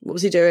 What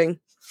was he doing?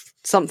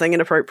 Something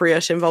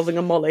inappropriate involving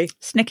a molly.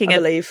 Snicking I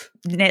believe.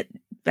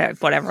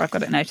 Whatever, I've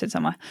got it noted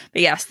somewhere.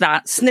 But yes,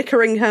 that.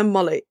 Snickering her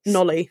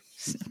nolly.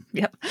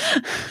 Yep.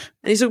 And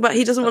he's talking about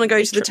he doesn't want to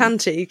go to the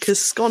Tanty because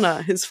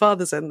Skonna, his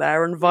father's in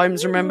there, and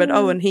Vimes remembered,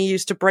 and he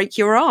used to break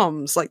your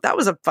arms. Like, that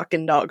was a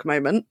fucking dark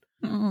moment.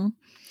 Mm.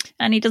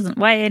 And he doesn't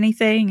weigh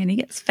anything, and he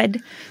gets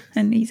fed,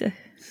 and he's a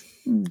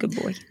good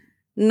boy.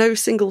 No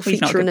single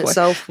feature in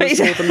itself was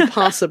more than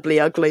passably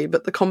ugly,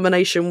 but the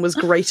combination was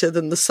greater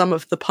than the sum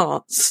of the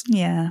parts.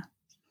 Yeah.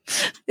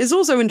 It's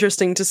also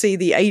interesting to see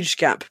the age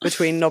gap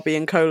between Nobby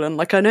and Colin.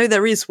 Like, I know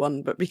there is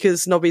one, but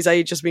because Nobby's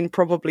age has been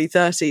probably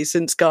 30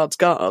 since Guards,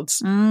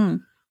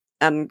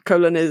 and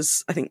Colin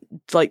is, I think,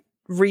 like,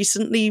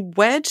 recently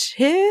wed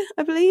here,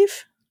 I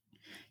believe.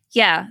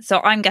 Yeah,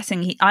 so I'm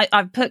guessing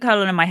I've put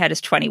Colin in my head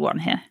as 21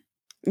 here.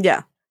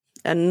 Yeah.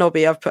 And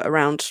Nobby I've put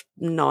around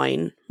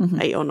 8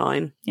 or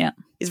 9. Yeah.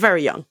 He's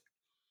very young.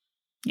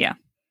 Yeah.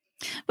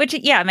 Which,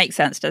 makes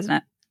sense, doesn't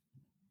it?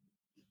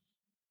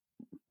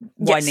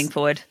 Winding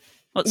forward.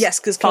 Yes,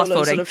 because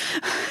Colin sort of...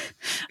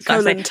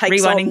 Colin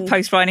takes rewinding,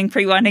 post-winding,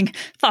 pre-winding,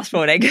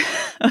 fast-forwarding.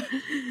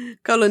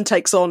 Colin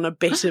takes on a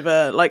bit of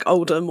a, like,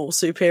 older, more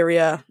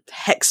superior,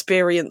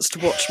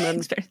 experienced watchman.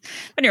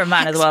 When you're a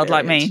man of the world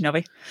like me,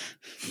 Nobby.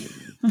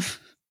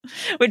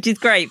 Which is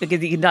great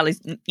because you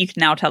can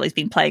now tell he's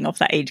been playing off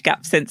that age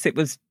gap since it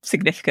was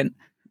significant.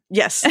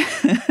 Yes.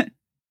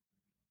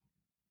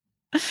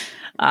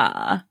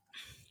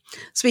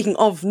 Speaking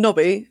of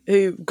Nobby,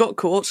 who got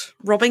caught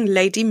robbing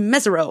Lady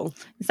Meserole.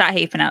 Is that how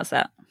you pronounce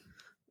that?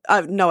 I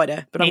have no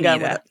idea, but I'm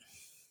going with it.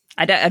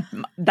 I don't.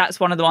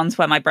 That's one of the ones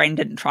where my brain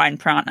didn't try and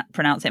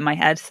pronounce it in my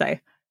head. So,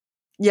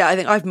 yeah, I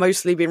think I've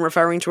mostly been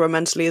referring to her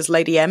mentally as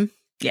Lady M.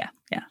 Yeah.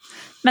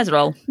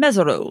 Meserole.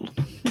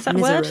 Is that a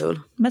word?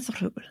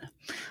 Meserole.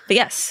 But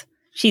yes,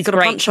 she's got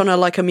great. A punch on her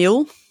like a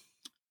mule.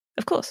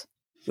 Of course.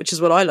 Which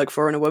is what I look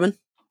for in a woman.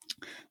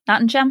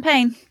 That and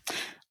champagne.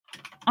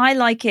 I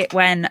like it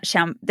when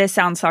this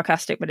sounds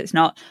sarcastic, but it's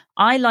not.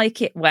 I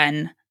like it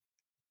when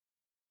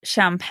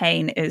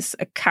champagne is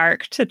a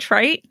character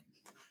trait.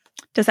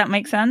 Does that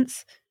make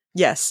sense?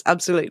 Yes,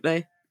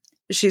 absolutely.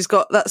 She's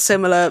got that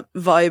similar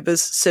vibe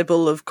as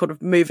Sybil of kind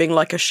of moving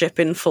like a ship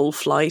in full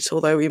flight,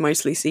 although we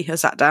mostly see her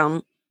sat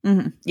down.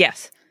 Mm-hmm.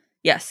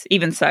 Yes,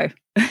 even so.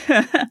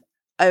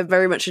 I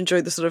very much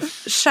enjoyed the sort of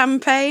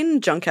champagne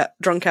drunk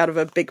out of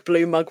a big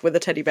blue mug with a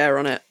teddy bear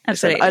on it.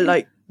 Absolutely. I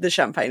like the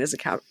champagne as a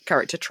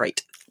character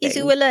trait. Is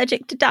you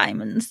allergic to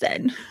diamonds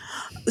then?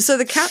 So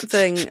the cat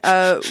thing,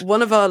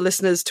 one of our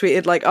listeners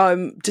tweeted, like,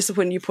 I'm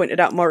disappointed you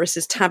pointed out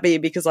Morris's tabby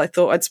because I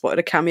thought I'd spotted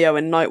a cameo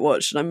in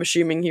Nightwatch, and I'm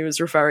assuming he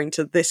was referring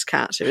to this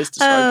cat who is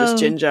described as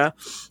Ginger.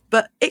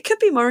 But it could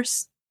be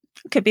Morris.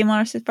 It could be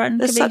Morris's friend.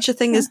 There's such a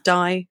thing as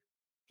Di.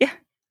 Yeah.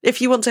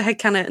 If you want to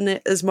headcanon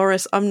it as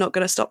Morris, I'm not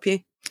going to stop you.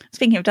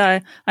 Speaking of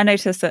Di, I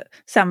noticed that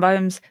Sam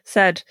Vimes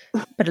said,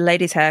 but a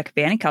lady's hair could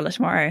be any colour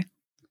tomorrow.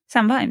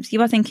 Sam Vimes,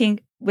 you are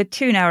thinking with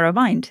too narrow a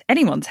mind.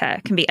 Anyone's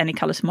hair can be any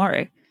colour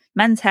tomorrow.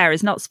 Men's hair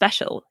is not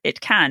special.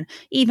 It can,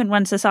 even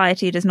when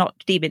society does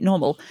not deem it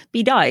normal,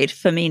 be dyed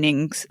for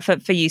meanings,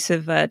 for use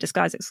of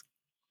disguises.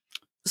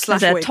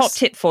 There's a top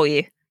tip for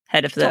you,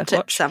 head of the top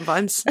tip, Sam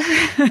Vimes.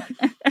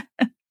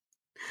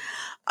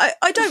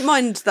 I don't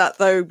mind that,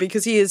 though,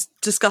 because he is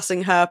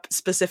discussing her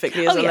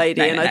specifically as a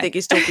lady, I think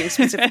he's talking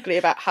specifically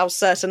about how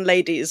certain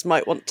ladies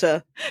might want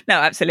to... No,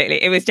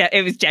 absolutely. It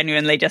was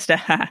genuinely just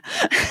a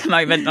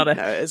moment, not a...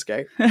 No, it is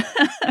great.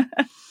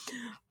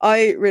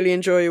 I really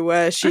enjoy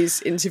where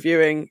she's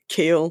interviewing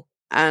Keel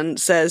and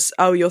says,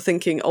 oh, you're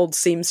thinking old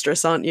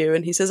seamstress, aren't you?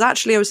 And he says,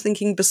 actually, I was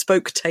thinking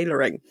bespoke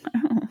tailoring.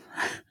 Oh.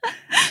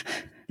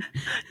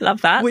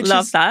 Love that.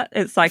 Love that.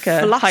 It's like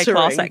a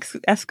high-class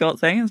escort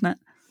thing, isn't it?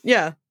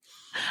 Yeah.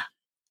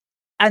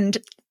 And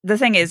the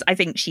thing is, I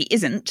think she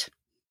isn't.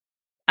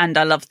 And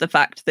I love the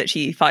fact that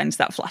she finds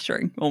that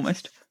flattering,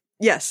 almost.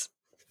 Yes.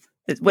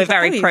 We're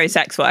very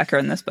pro-sex worker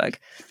in this book.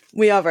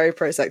 We are very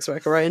pro-sex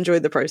worker. I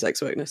enjoyed the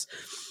pro-sex workness.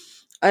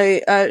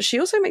 She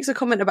also makes a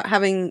comment about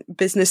having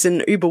business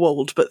in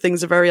Uberwald, but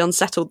things are very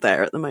unsettled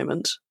there at the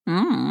moment.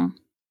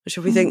 Which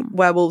if we think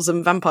werewolves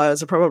and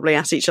vampires are probably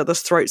at each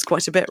other's throats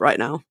quite a bit right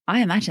now.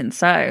 I imagine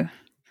so.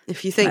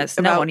 If you think there's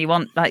about no one you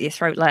want at your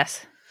throat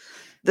less.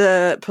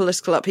 The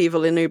political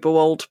upheaval in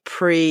Uberwald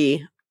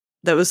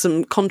there was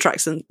some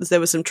contracts and there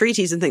were some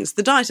treaties and things.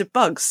 The diet of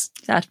bugs.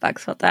 Diet of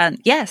bugs, what then?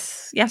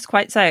 Yes,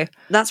 quite so.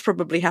 That's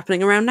probably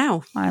happening around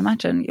now. I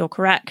imagine you're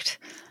correct.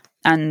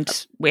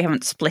 And we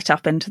haven't split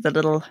up into the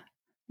little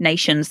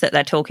nations that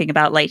they're talking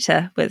about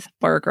later with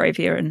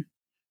Borogravia and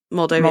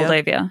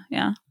Moldavia.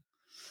 Yeah.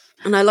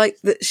 And I like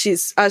that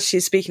as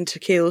she's speaking to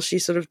Keel, she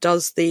sort of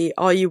does the,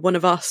 "Are you one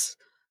of us?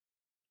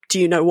 Do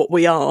you know what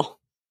we are?"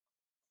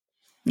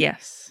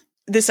 Yes.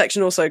 This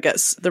section also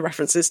gets the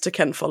references to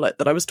Ken Follett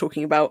that I was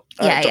talking about.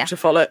 Dr.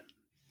 Follett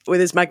with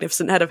his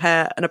magnificent head of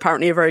hair and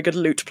apparently a very good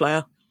lute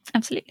player.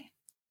 Absolutely.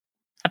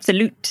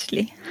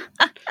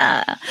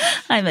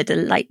 I'm a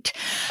delight.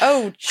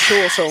 Oh,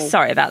 chortle.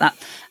 Sorry about that.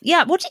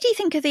 Yeah, what did you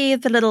think of the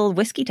little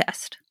whiskey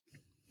test?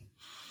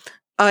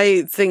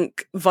 I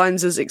think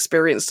Vimes has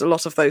experienced a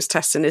lot of those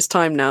tests in his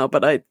time now,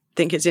 but I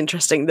think it's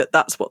interesting that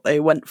that's what they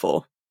went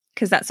for.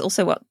 Because that's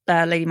also what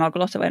Lady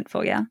Margalotta went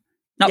for, yeah?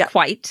 Not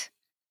quite,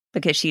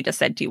 because she just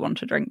said, "Do you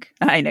want a drink?"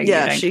 I know you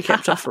don't. Yeah, she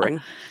kept offering.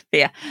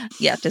 But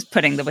yeah, just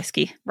putting the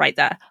whiskey right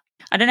there.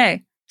 I don't know.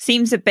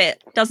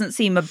 Doesn't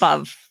seem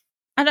above.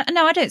 I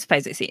don't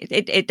suppose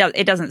it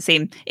doesn't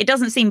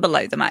seem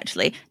below them,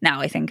 actually,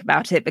 now I think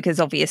about it, because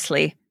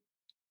obviously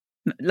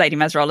Lady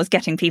Mesrol is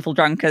getting people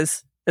drunk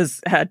as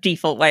her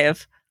default way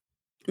of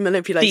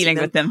dealing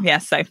with them. Yeah,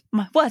 so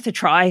worth a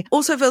try.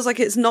 Also feels like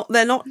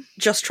they're not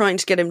just trying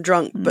to get him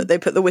drunk, but they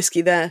put the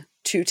whiskey there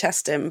to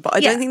test him. But I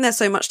don't think they're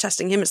so much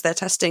testing him as they're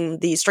testing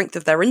the strength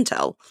of their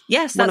intel.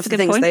 Yes, one of the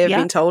things they have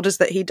been told is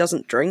that he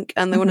doesn't drink,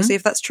 and they want to see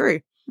if that's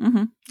true.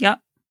 Mm-hmm. Yeah.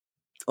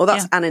 Or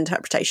that's an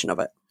interpretation of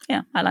it.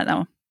 Yeah, I like that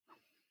one.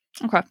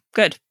 Okay,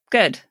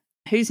 good.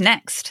 Who's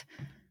next?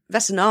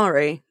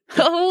 Vetinari.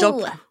 Oh,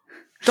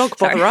 dog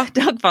botherer.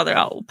 Dog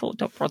botherer. Oh, poor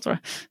dog botherer.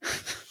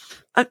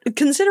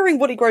 Considering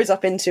what he grows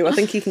up into, I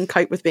think he can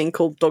cope with being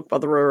called dog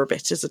botherer a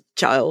bit as a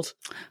child.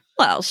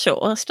 Well, sure.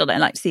 I still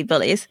don't like to see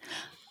bullies.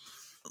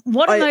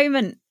 What a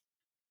moment.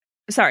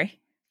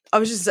 Sorry. I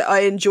was just saying, I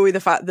enjoy the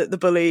fact that the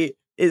bully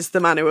is the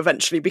man who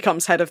eventually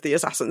becomes head of the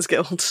Assassin's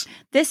Guild.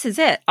 This is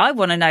it. I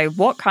want to know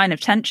what kind of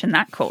tension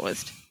that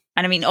caused.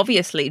 And I mean,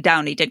 obviously,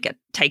 Downey did get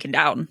taken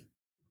down.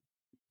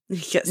 He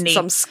gets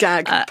some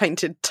skag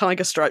painted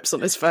tiger stripes on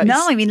his face.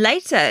 No, I mean,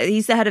 later,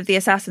 he's the head of the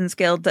Assassin's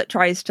Guild that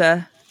tries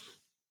to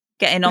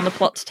get in on the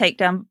plot to take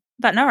down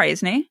Vetinari,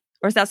 isn't he?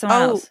 Or is that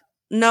someone else?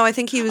 No, I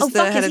think he was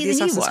the head of the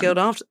Assassin's Guild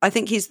after. I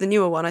think he's the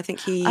newer one. I think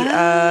he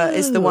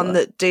is the one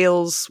that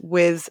deals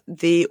with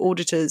the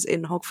auditors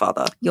in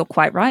Hogfather. You're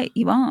quite right.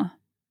 You are.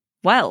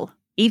 Well,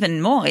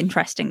 even more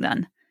interesting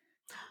then.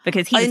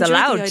 Because he's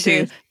allowed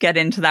to get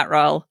into that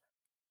role.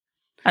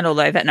 And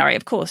although Vetinari,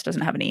 of course,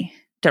 doesn't have any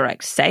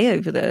direct say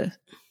over the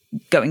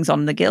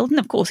goings-on in the guild, and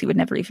of course he would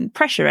never even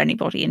pressure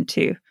anybody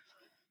into,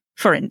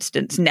 for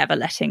instance, never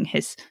letting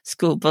his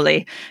school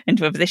bully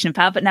into a position of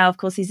power. But now, of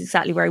course, he's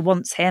exactly where he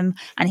wants him,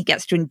 and he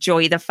gets to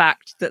enjoy the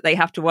fact that they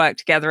have to work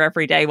together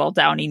every day while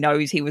Downey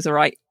knows he was a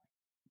right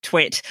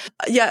twit.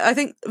 Yeah, I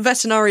think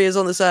Vetinari is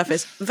on the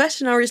surface.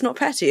 Vetinari is not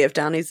petty. If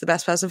Downey's the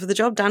best person for the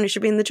job, Downey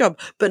should be in the job.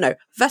 But no,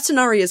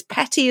 Vetinari is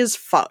petty as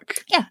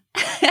fuck. Yeah.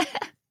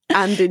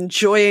 And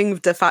enjoying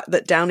the fact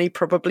that Downey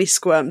probably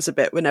squirms a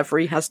bit whenever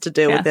he has to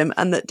deal with him,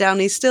 and that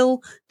Downey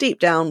still, deep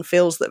down,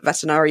 feels that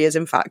Vetinari is,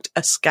 in fact,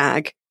 a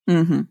skag.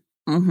 Mm-hmm.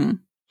 Mm-hmm.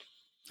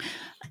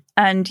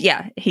 And,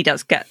 he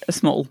does get a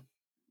small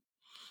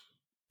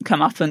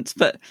comeuppance,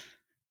 but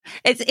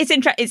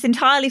it's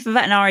entirely for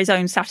Vetinari's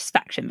own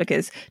satisfaction,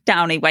 because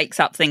Downey wakes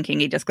up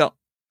thinking he just got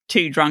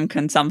too drunk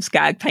and some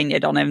skag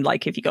painted on him,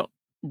 like if you got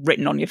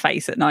written on your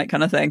face at night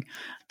kind of thing.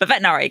 But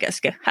Vetinari gets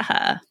to go,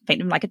 haha,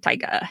 paint him like a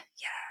tiger.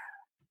 Yeah.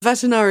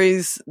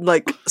 Vetinari's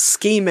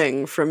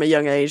scheming from a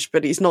young age,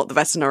 but he's not the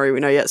Vetinari we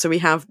know yet. So we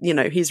have,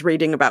 he's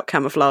reading about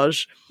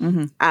camouflage,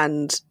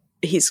 and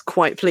he's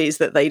quite pleased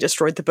that they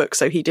destroyed the book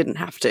so he didn't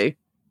have to.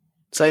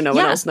 So no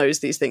one else knows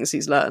these things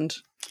he's learned.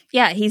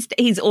 Yeah,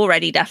 he's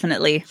already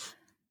definitely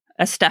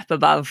a step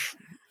above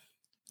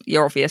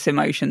your obvious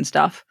emotion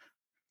stuff.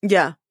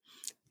 Yeah.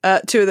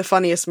 Two of the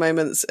funniest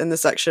moments in the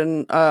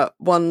section,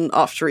 one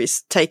after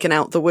he's taken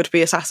out the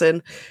would-be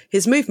assassin,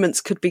 his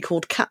movements could be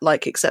called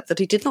cat-like, except that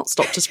he did not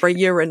stop to spray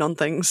urine on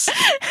things.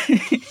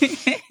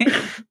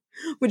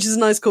 Which is a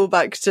nice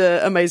callback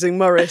to Amazing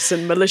Morris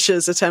and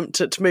Militia's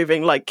attempt at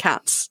moving like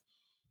cats.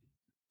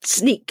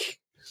 Sneak.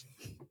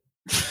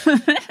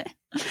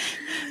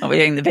 Are we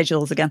doing the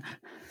visuals again?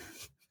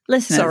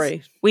 Listeners,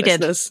 sorry, we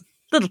did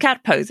little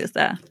cat poses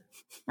there.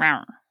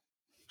 Good.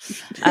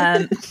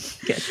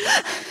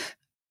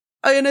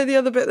 Oh, the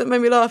other bit that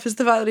made me laugh is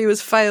the fact that he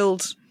was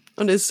failed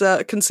on his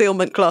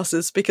concealment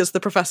classes because the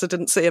professor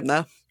didn't see him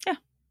there. Yeah.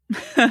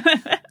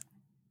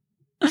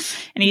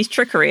 And he used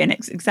trickery in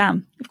his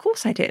exam. Of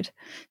course I did.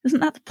 Isn't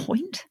that the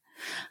point?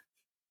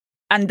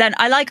 And then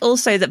I like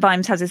also that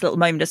Vimes has this little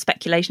moment of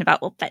speculation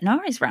about, well,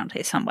 Vetinari's around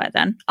here somewhere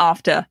then,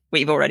 after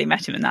we've already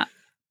met him in that.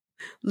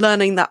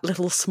 Learning that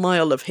little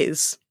smile of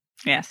his.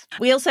 Yes.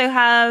 We also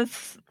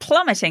have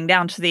plummeting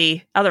down to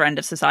the other end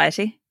of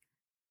society,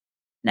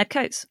 Ned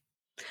Coates.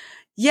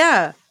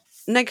 Yeah,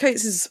 Ned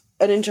Coates is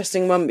an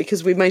interesting one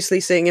because we're mostly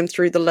seeing him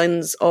through the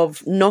lens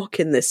of Nock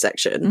in this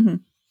section. Mm-hmm.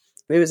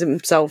 He was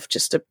himself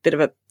just a bit of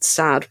a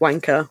sad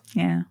wanker.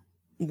 Yeah.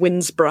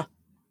 Winsborough.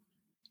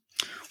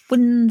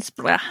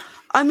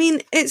 I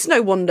mean, it's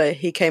no wonder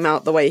he came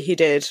out the way he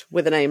did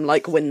with a name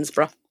like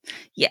Winsborough.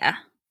 Yeah.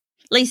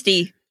 At least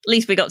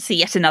we got to see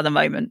yet another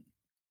moment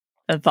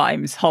of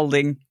Vimes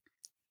holding,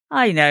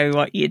 I know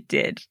what you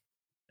did,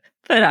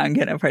 but I'm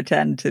going to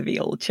pretend to be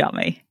all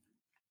chummy.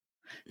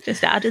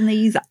 Just adding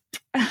these up.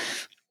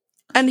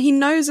 And he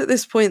knows at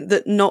this point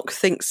that Nock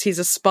thinks he's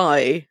a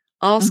spy,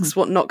 asks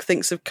what Nock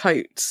thinks of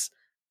Coates,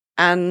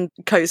 and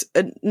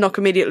Nock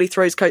immediately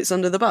throws Coates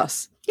under the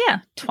bus. Yeah,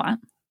 twat.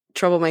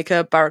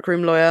 Troublemaker, barrack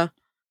room lawyer,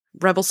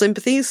 rebel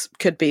sympathies?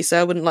 Could be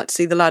so. I wouldn't like to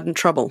see the lad in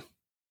trouble.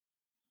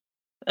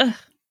 Ugh.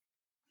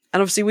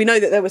 And obviously we know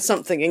that there was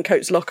something in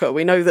Coates' locker.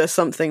 We know there's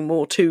something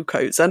more to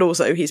Coates, and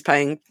also he's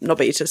paying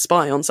Nobby to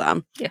spy on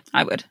Sam. Yeah,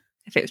 I would,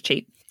 if it was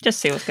cheap. Just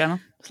see what's going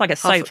on. It's like a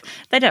soap.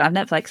 They don't have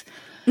Netflix.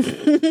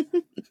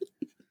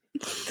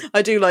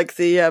 I do like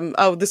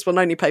the, this one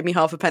only paid me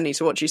half a penny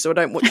to watch you, so I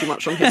don't watch you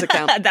much on his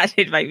account. That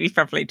did make me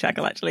properly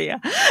chuckle, actually, yeah.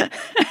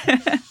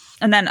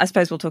 And then I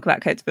suppose we'll talk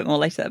about Coates a bit more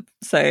later.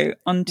 So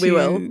on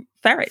to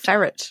Ferret.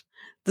 Ferret.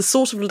 The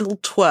sort of little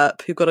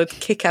twerp who got a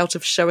kick out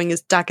of showing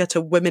his dagger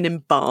to women in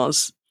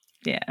bars.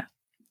 Yeah.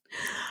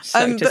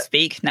 So to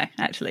speak. No,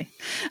 actually.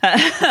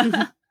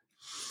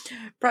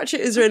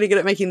 Pratchett is really good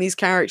at making these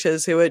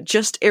characters who are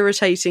just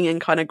irritating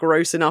and kind of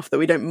gross enough that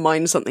we don't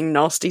mind something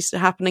nasty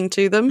happening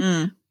to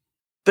them.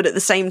 But at the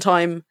same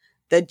time,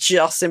 they're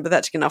just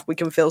sympathetic enough we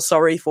can feel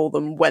sorry for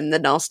them when the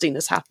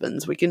nastiness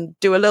happens. We can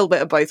do a little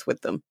bit of both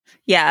with them.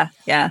 Yeah,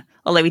 yeah.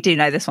 Although we do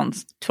know this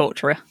one's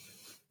torturer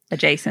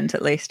adjacent,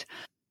 at least.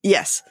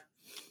 Yes.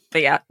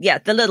 But yeah,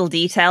 the little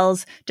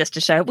details, just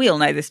to show, we all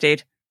know this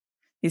dude.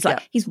 He's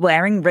like, he's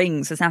wearing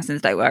rings.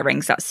 Assassins don't wear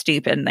rings. That's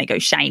stupid. And they go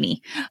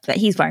shiny. But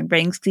he's wearing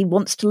rings because he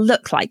wants to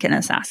look like an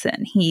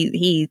assassin.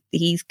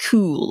 He's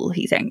cool,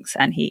 he thinks.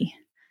 And he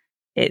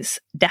is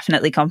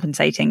definitely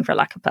compensating for a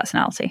lack of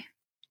personality.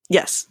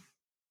 Yes.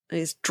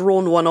 He's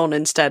drawn one on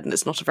instead, and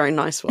it's not a very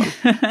nice one.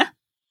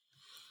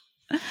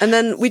 And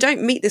then we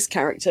don't meet this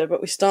character,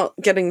 but we start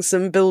getting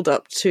some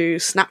build-up to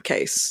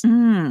Snapcase,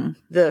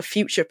 the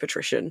future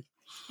patrician.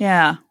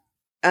 Yeah.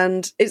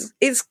 And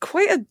it's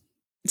quite a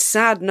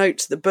sad note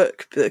to the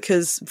book,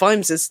 because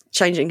Vimes is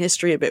changing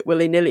history a bit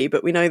willy-nilly,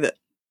 but we know that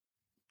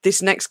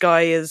this next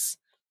guy is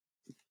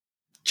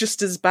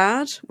just as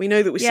bad. We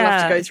know that we still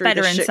have to go through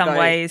better this in shit some guy.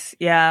 ways,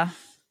 yeah.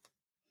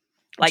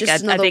 Like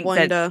just I think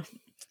winder.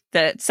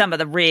 that some of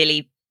the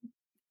really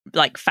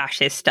like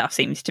fascist stuff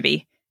seems to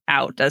be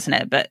out, doesn't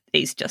it? But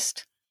he's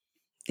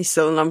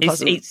still an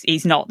unpleasant.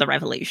 He's not the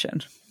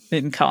revolution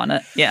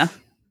incarnate. Yeah.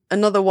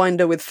 Another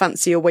winder with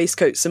fancier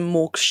waistcoats and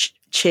more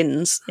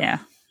chins. Yeah.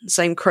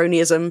 Same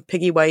cronyism,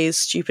 piggy ways,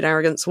 stupid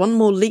arrogance. One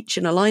more leech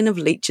in a line of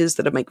leeches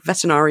that'll make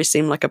Vetinari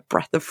seem like a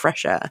breath of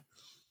fresh air.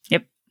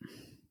 Yep.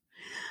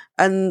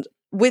 And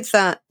with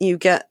that, you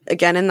get,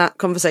 again, in that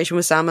conversation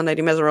with Sam and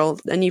Lady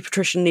Meserole, a new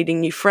patrician needing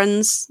new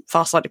friends,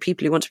 far-sighted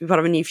people who want to be part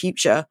of a new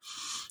future.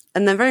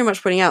 And then very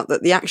much pointing out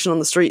that the action on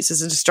the streets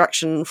is a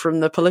distraction from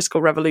the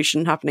political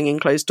revolution happening in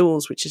closed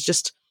doors, which is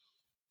just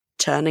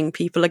turning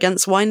people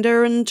against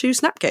Winder and to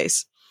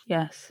Snapcase.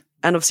 Yes.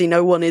 And obviously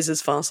no one is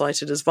as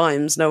far-sighted as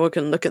Vimes. No one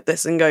can look at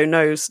this and go,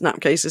 no,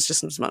 Snapcase is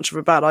just as much of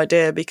a bad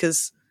idea,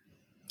 because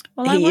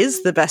he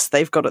is the best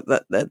they've got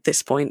at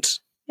this point.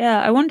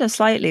 Yeah, I wonder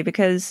slightly,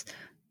 because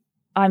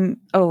I'm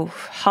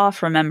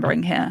half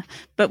remembering here.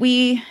 But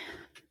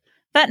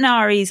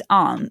Vetinari's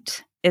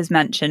aunt is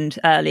mentioned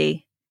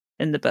early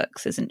in the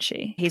books, isn't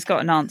she? He's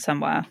got an aunt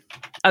somewhere.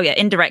 Oh yeah,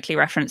 indirectly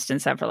referenced in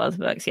several other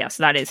books. Yes,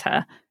 that is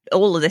her.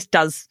 All of this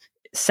does,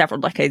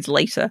 several decades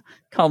later,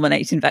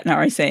 culminate in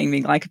Vetinari saying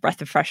being like a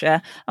breath of fresh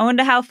air. I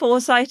wonder how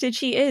foresighted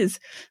she is.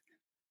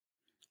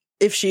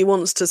 If she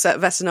wants to set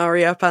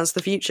Vetinari up as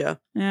the future.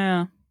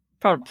 Yeah,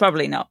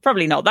 probably not.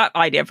 Probably not. That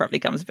idea probably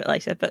comes a bit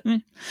later, but...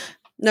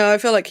 No, I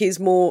feel like he's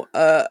more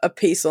a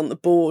piece on the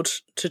board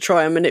to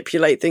try and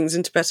manipulate things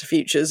into better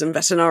futures, and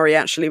Vetinari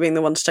actually being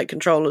the one to take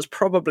control is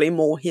probably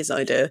more his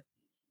idea.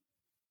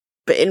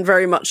 But in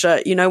very much,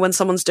 when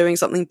someone's doing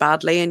something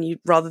badly and you,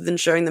 rather than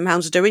showing them how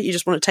to do it, you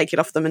just want to take it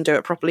off them and do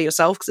it properly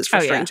yourself because it's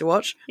frustrating to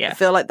watch. Yeah. I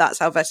feel like that's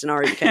how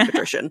Vetinari became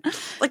patrician.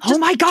 Like, oh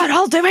my God,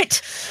 I'll do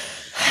it!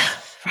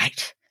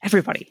 Right,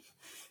 everybody,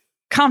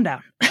 calm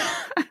down.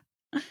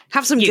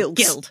 Have some you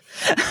guild.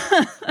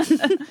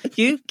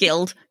 You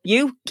guild.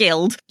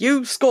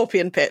 You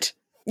scorpion pit.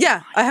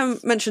 Yeah, I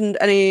haven't mentioned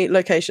any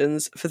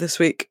locations for this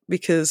week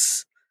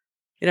because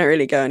you don't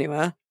really go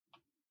anywhere.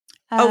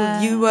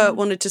 You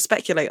wanted to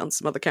speculate on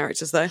some other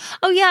characters, though.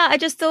 Oh, yeah. I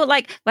just thought,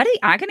 like, where do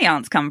the agony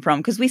aunts come from?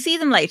 Because we see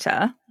them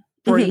later,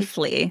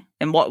 briefly,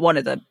 in one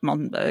of the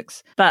modern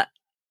books. But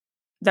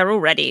they're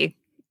already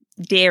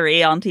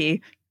dearie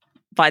auntie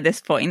by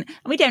this point.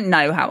 And we don't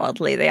know how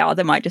ugly they are.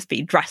 They might just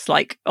be dressed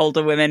like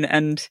older women,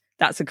 and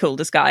that's a cool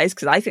disguise,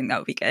 because I think that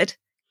would be good.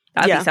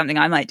 That would be something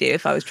I might do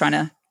if I was trying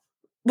to...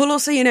 Well,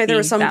 also, there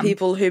are some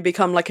people who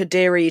become like a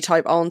dairy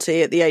type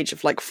auntie at the age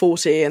of like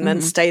 40 and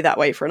then stay that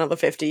way for another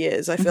 50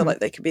 years. I feel like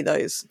they could be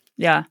those.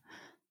 Yeah.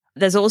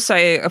 There's also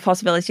a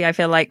possibility, I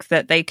feel like,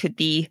 that they could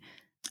be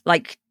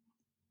like,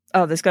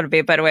 there's got to be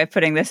a better way of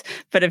putting this,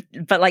 but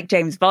like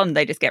James Bond,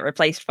 they just get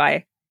replaced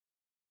by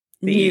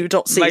new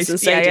 .cs and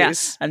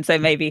Sadies. And so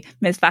maybe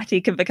Miss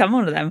Fatty can become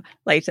one of them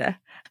later.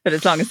 But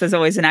as long as there's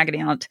always an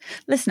agony aunt.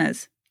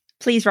 Listeners,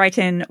 please write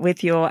in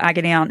with your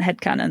agony aunt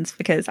headcanons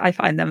because I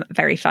find them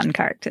very fun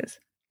characters.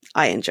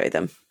 I enjoy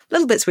them.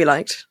 Little bits we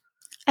liked.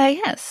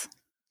 Yes.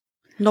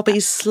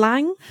 Nobby's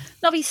slang?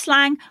 Nobby's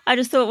slang, I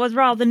just thought was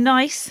rather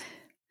nice.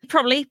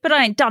 Probably, but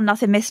I ain't done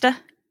nothing, mister.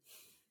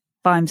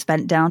 Vimes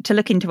bent down to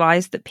look into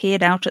eyes that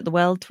peered out at the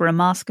world through a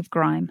mask of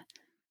grime.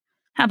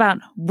 How about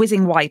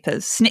whizzing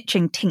wipers,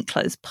 snitching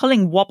tinklers,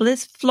 pulling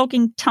wobblers,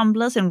 flogging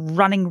tumblers, and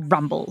running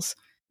rumbles?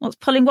 What's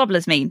pulling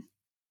wobblers mean?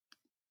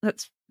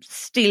 That's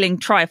stealing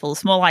trifles,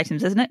 small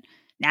items, isn't it?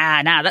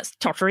 Nah, that's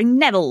tottering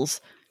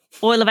nevils.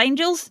 Oil of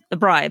angels? A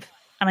bribe.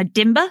 And a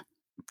dimber?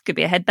 Could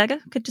be a head beggar,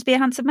 could just be a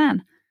handsome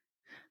man.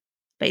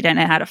 But you don't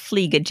know how to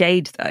fleeg a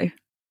jade, though.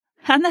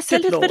 And that's a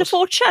little bit of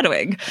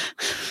foreshadowing.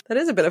 That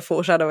is a bit of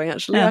foreshadowing,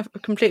 actually. Yeah. I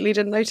completely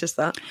didn't notice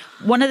that.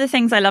 One of the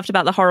things I loved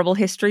about the horrible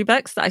history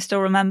books that I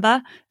still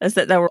remember is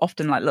that there were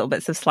often like little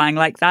bits of slang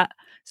like that.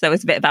 So it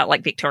was a bit about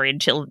like Victorian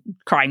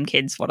crime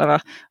kids,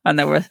 whatever. And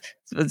there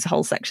was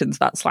whole sections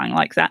about slang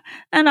like that.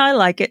 And I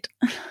like it.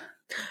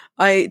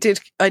 I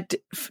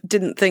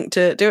didn't think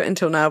to do it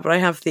until now, but I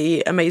have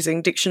the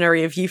amazing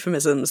dictionary of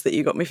euphemisms that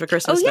you got me for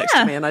Christmas next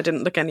to me, and I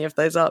didn't look any of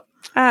those up.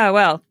 Ah,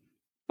 well,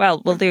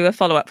 we'll do a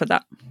follow-up with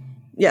that.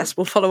 Yes,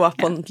 we'll follow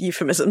up on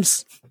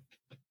euphemisms.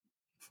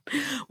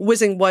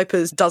 Whizzing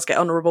wipers does get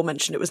honourable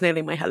mention. It was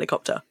nearly my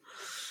helicopter.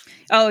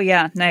 Oh,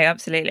 yeah. No,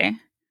 absolutely.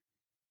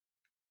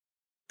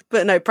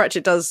 But no,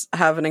 Pratchett does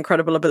have an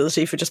incredible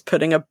ability for just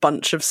putting a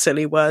bunch of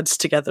silly words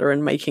together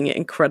and making it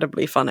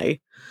incredibly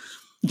funny.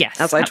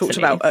 Yes, as I talked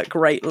about at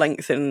great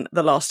length in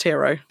The Last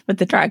Hero. With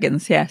the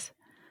dragons, yes.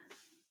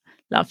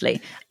 Lovely.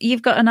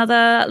 You've got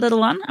another little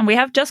one, and we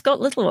have just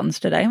got little ones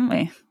today, haven't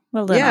we?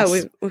 Well done. Yeah,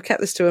 we've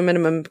kept this to a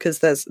minimum because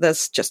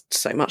there's just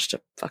so much to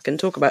fucking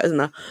talk about, isn't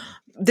there?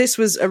 This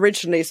was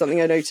originally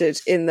something I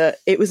noted in that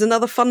it was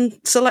another fun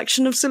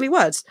selection of silly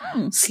words.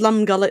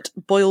 Slum gullet,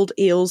 boiled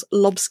eels,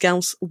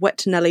 lobscouse,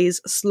 wet nellies,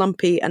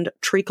 slumpy, and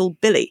treacle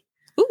billy.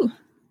 Ooh,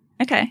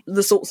 okay.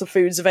 The sorts of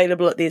foods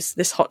available at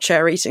this hot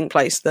chair eating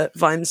place that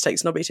Vimes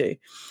takes Nobby to.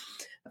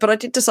 But I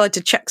did decide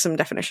to check some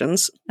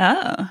definitions.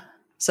 Oh.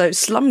 So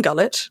slum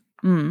gullet,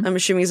 I'm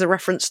assuming is a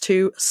reference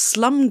to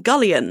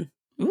slumgullion.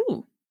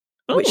 Ooh.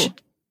 Which,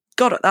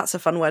 God, that's a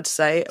fun word to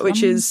say,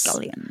 which is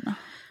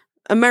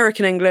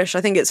American English. I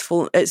think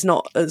it's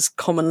not as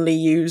commonly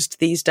used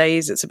these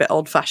days. It's a bit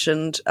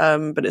old-fashioned,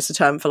 but it's a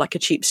term for like a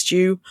cheap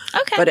stew.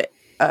 Okay. But it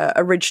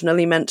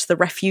originally meant the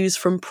refuse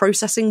from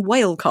processing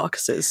whale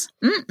carcasses.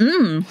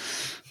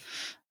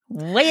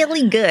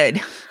 Really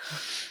good.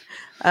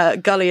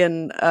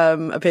 Gullion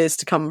appears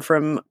to come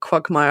from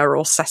quagmire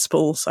or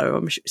cesspool,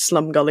 so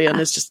slumgullion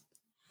is just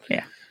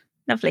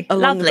lovely.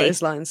 Along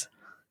those lines.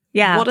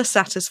 Yeah. What a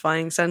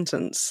satisfying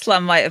sentence.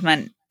 Slum might have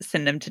meant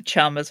synonym to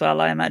chum as well,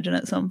 I imagine,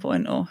 at some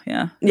point, or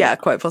Yeah,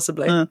 quite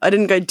possibly. I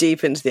didn't go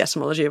deep into the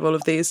etymology of all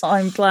of these.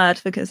 I'm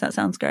glad, because that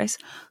sounds gross.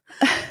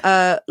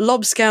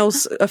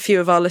 Lobscouse, a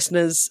few of our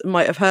listeners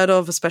might have heard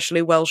of,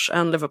 especially Welsh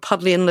and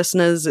Liverpudlian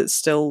listeners. It's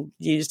still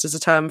used as a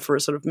term for a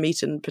sort of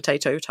meat and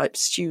potato type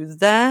stew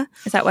there.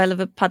 Is that why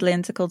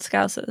Liverpudlians are called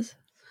scousers?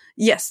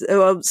 Yes,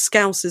 well,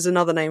 scouse is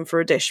another name for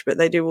a dish, but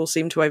they do all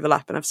seem to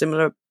overlap and have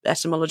similar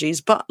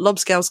etymologies. But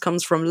lobscouse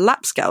comes from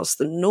lapscouse,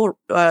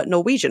 the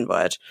Norwegian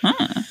word.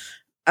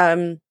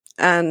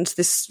 And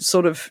this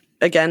sort of,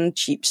 again,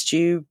 cheap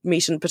stew,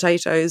 meat and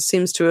potatoes,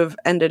 seems to have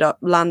ended up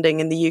landing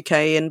in the UK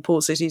in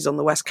port cities on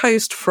the west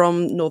coast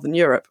from Northern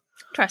Europe.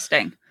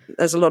 Interesting.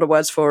 There's a lot of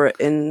words for it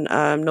in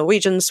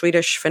Norwegian,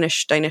 Swedish,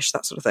 Finnish, Danish,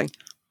 that sort of thing.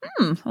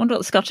 I wonder what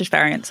the Scottish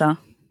variants are.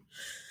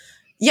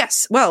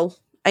 Yes, well,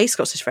 a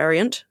Scottish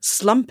variant,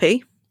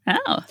 slumpy.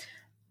 Oh.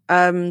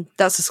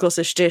 That's a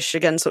Scottish dish,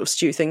 again, sort of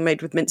stew thing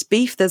made with minced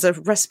beef. There's a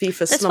recipe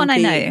for this slumpy. One I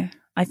know,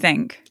 I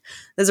think.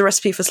 There's a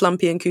recipe for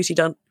slumpy and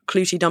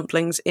clooty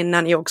dumplings in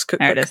Nanny Ogg's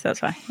cookbook. There it is,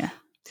 that's why, yeah.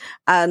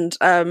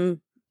 And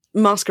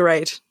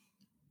Masquerade,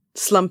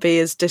 slumpy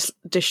is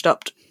dished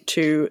up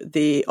to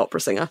the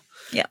opera singer.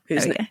 Yeah,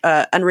 who's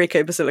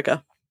Enrico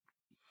Basilica.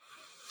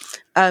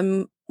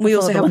 We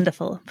also have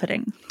wonderful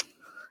pudding.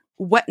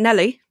 Wet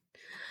Nelly.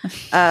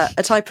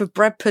 A type of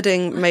bread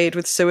pudding made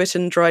with suet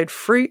and dried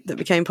fruit that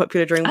became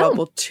popular during World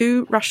War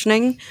II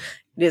rationing.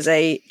 It is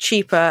a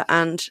cheaper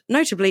and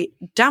notably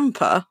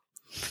damper,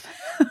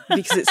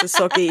 because it's a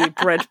soggy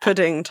bread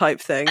pudding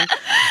type thing.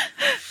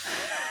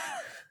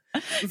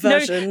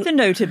 Version. The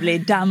notably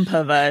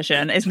damper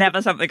version is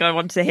never something I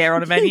want to hear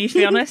on a menu, to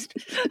be honest.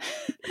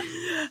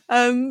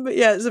 But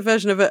yeah, it's a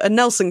version of a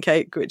Nelson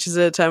cake, which is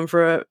a term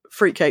for a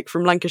fruit cake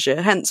from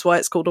Lancashire, hence why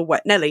it's called a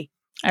wet Nelly.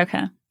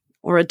 Okay.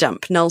 Or a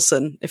damp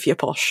Nelson, if you're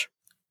posh.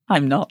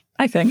 I'm not,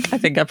 I think. I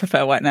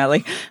prefer wet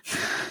Nelly.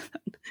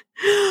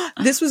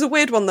 This was a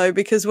weird one, though,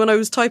 because when I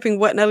was typing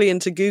wet Nelly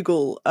into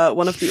Google,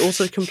 one of the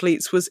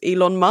autocompletes was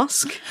Elon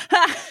Musk.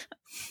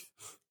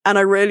 And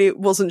I really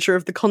wasn't sure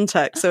of the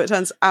context. So it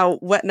turns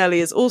out Wet Nelly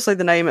is also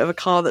the name of a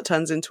car that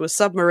turns into a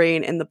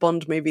submarine in the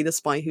Bond movie The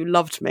Spy Who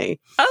Loved Me.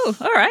 Oh,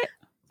 all right.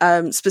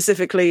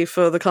 Specifically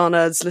for the car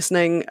nerds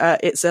listening,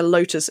 it's a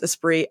Lotus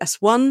Esprit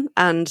S1,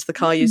 and the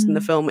car used in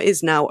the film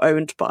is now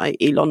owned by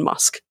Elon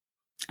Musk.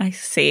 I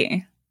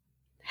see.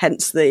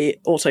 Hence the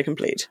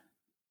autocomplete.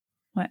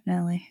 What,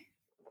 Nelly?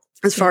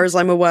 As far as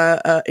I'm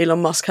aware,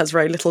 Elon Musk has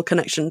very little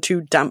connection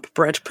to damp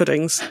bread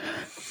puddings.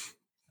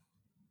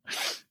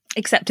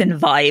 Except in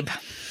vibe.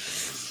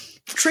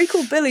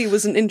 Treacle Billy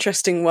was an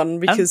interesting one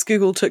because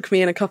Google took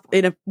me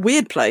in a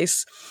weird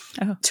place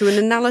to an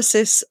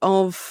analysis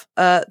of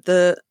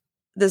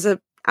there's an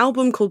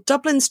album called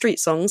Dublin Street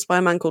Songs by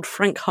a man called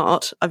Frank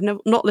Hart. I've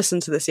not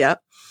listened to this yet.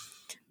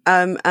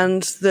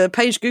 And the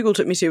page Google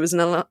took me to was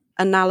an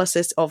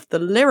analysis of the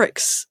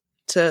lyrics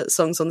to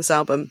songs on this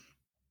album.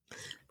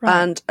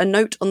 Right. And a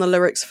note on the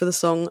lyrics for the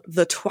song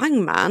The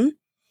Twang Man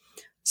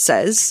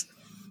says,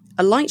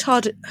 a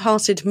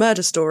light-hearted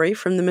murder story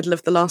from the middle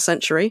of the last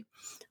century.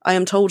 I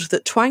am told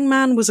that Twang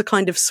Man was a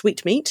kind of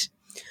sweetmeat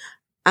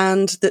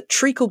and that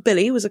Treacle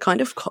Billy was a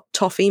kind of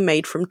toffee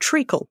made from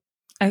treacle.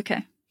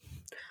 Okay.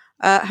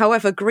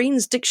 However,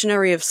 Green's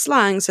Dictionary of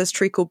Slang says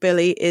Treacle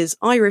Billy is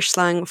Irish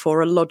slang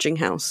for a lodging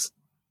house.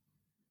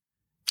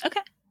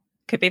 Okay.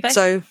 Could be both.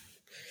 So,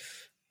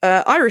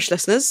 Irish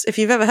listeners, if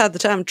you've ever heard the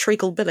term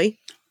Treacle Billy...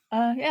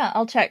 yeah,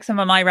 I'll check some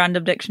of my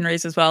random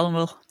dictionaries as well,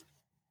 and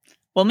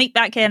we'll meet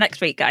back here next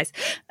week, guys.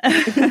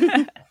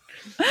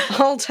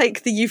 I'll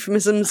take the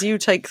euphemisms, you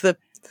take the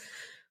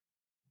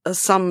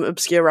some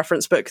obscure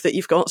reference book that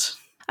you've got.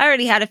 I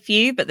already had a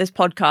few, but this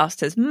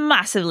podcast has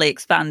massively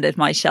expanded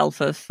my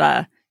shelf of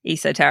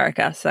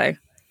esoterica, so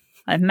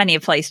I have many a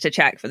place to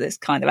check for this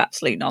kind of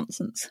absolute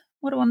nonsense.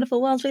 What a wonderful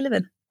world we live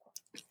in,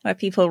 where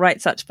people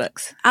write such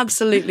books.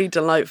 Absolutely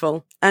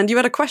delightful. And you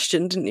had a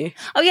question, didn't you?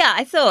 Oh, yeah,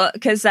 I thought,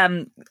 because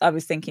I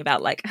was thinking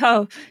about, like,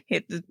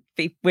 it'd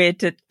be weird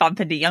to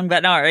bump into young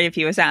Betnari if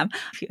you were Sam.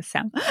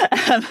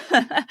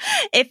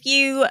 If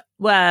you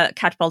were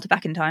catapulted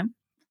back in time,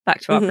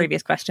 back to our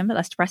previous question, but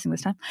less depressing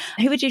this time,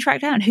 who would you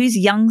track down? Whose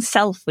young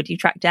self would you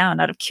track down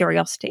out of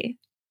curiosity?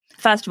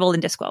 First of all, in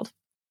Discworld.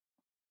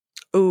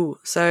 Ooh,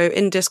 so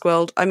in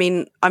Discworld, I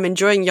mean, I'm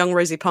enjoying young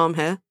Rosie Palm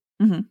here.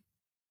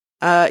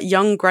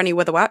 Young Granny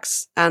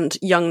Weatherwax and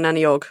young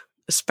Nanny Og,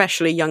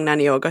 especially young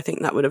Nanny Og. I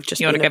think that would have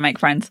just You want to go make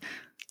friends?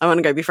 I want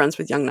to go be friends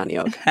with young Nanny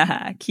Og.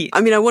 Cute.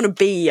 I mean, I want to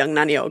be young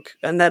Nanny Og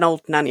and then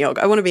old Nanny Og.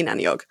 I want to be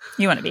Nanny Og.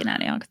 You want to be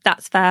Nanny Og.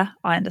 That's fair.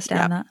 I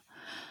understand that.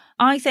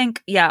 I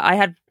think, I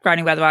had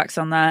Granny Weatherwax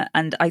on there,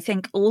 and I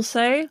think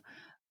also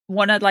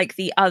one of, like,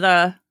 the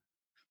other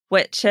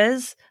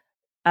witches,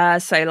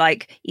 so,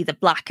 like, either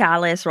Black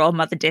Alice or Old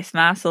Mother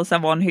Dismas, or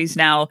someone who's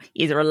now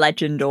either a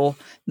legend or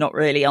not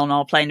really on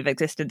our plane of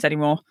existence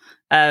anymore.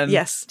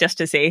 Yes. Just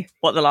to see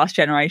what the last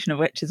generation of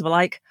witches were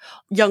like.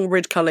 Young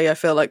Ridcully, I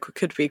feel like,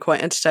 could be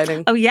quite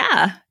entertaining. Oh,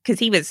 yeah, because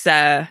he was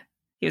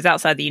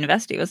outside the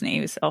university, wasn't he?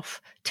 He was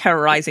off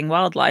terrorising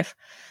wildlife.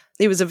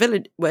 He was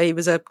he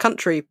was a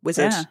country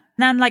wizard. Yeah. And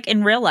then, like,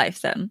 in real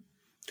life, then?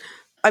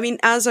 I mean,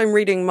 as I'm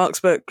reading Mark's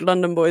book,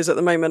 London Boys, at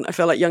the moment, I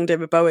feel like young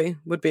David Bowie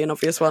would be an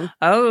obvious one.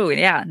 Oh,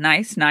 yeah.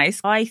 Nice.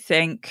 I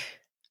think,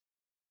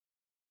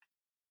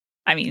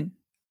 I mean,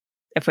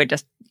 if we're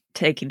just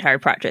taking Terry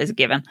Pratchett as a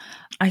given,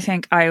 I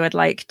think I would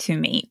like to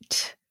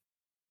meet...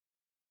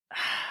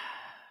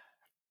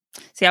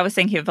 See, I was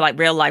thinking of, like,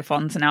 real life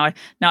ones, and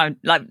now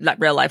like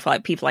real life,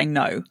 like, people I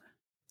know.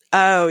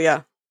 Oh,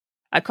 yeah.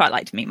 I'd quite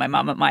like to meet my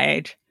mum at my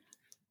age.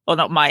 Well,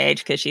 not my age,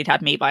 because she'd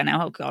had me by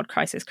now. Oh, God,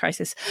 crisis.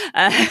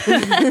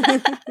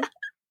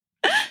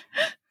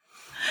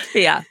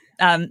 Yeah.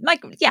 I'd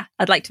like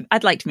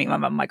to meet my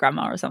mum and my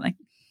grandma or something.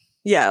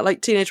 Yeah,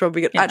 like teenage would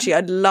be good. Yeah. Actually,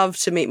 I'd love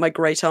to meet my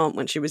great aunt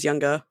when she was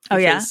younger. Oh,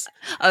 yeah?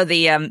 Oh,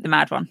 the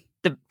mad one.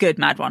 The good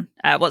mad one.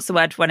 What's the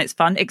word when it's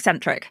fun?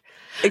 Eccentric.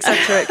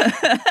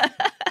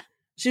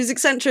 She was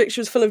eccentric. She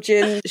was full of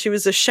gin. She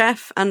was a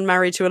chef and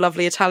married to a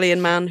lovely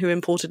Italian man who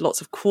imported lots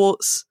of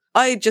quartz.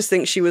 I just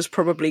think she was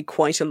probably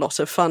quite a lot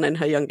of fun in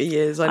her younger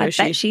years. I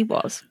bet she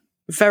was.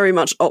 Very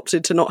much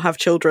opted to not have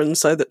children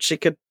so that she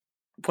could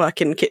work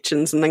in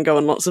kitchens and then go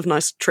on lots of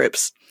nice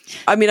trips.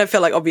 I mean, I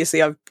feel like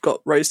obviously I've got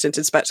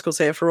rose-tinted spectacles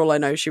here. For all I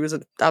know, she was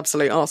an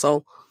absolute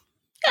arsehole.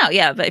 Oh,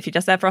 yeah, but if you're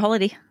just there for a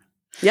holiday.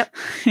 Yep.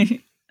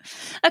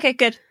 Okay,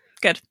 good.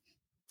 All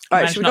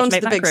right, should we go on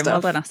to the big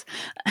stuff? Well done, us.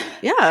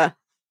 Yeah.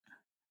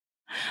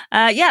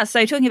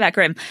 So talking about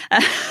Grimm.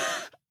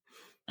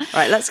 All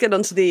right, let's get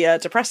on to the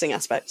depressing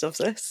aspects of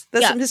this.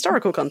 There's some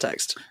historical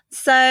context.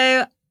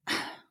 So,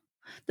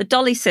 the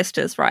Dolly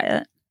sisters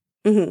riot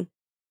in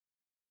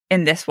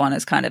this one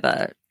is kind of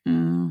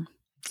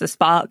the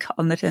spark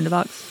on the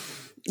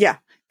tinderbox. Yeah.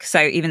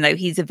 So, even though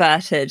he's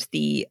averted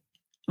the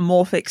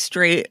Morphic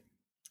Street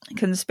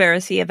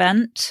conspiracy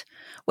event,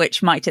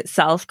 which might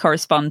itself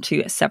correspond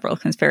to several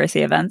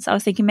conspiracy events, I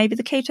was thinking maybe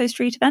the Cato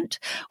Street event,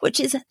 which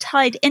is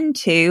tied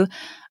into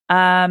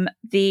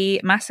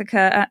the massacre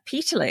at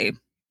Peterloo.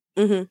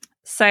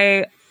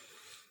 So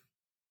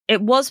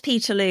it was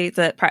Peterloo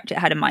that Pratchett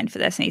had in mind for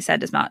this, and he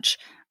said as much.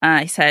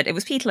 He said, it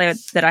was Peterloo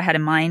that I had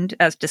in mind,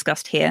 as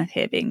discussed here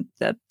being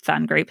the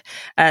fan group,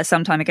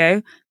 some time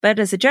ago. But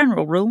as a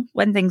general rule,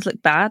 when things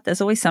look bad,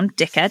 there's always some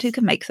dickhead who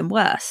can make them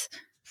worse.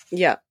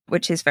 Yeah.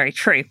 Which is very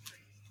true.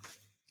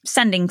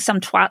 Sending some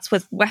twats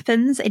with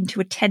weapons into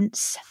a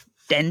tense,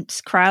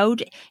 dense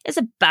crowd is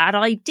a bad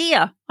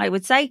idea, I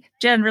would say,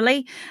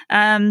 generally.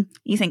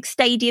 You think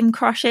stadium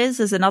crushes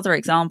is another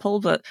example,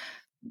 but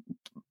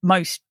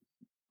most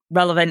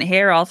relevant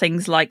here are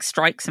things like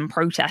strikes and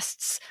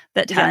protests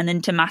that turn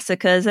into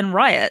massacres and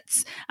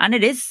riots. And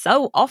it is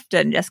so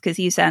often just because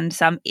you send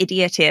some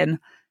idiot in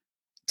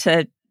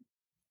to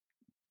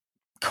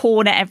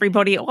corner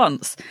everybody at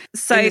once.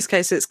 So in this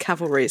case, it's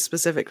cavalry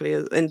specifically.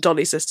 In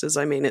Dolly Sisters,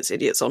 I mean, it's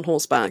idiots on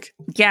horseback.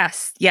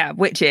 Yes, yeah,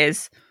 which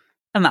is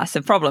a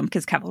massive problem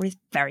because cavalry is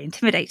very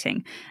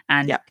intimidating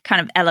and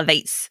kind of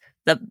elevates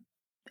the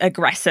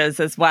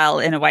aggressors as well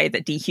in a way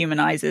that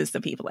dehumanizes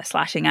the people they're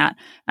slashing at.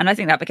 And I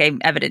think that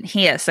became evident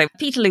here. So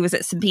Peterloo was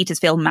at St. Peter's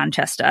Field,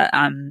 Manchester,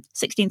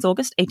 16th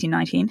August,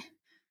 1819.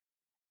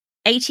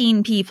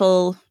 18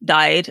 people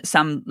died,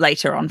 some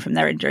later on from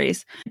their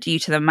injuries, due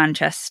to the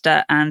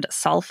Manchester and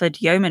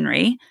Salford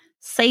yeomanry,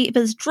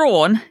 sabres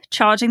drawn,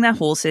 charging their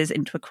horses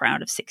into a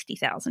crowd of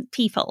 60,000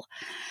 people.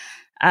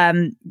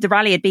 The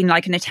rally had been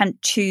like an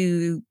attempt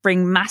to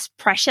bring mass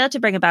pressure to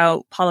bring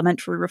about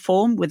parliamentary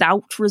reform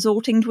without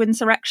resorting to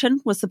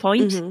insurrection, was the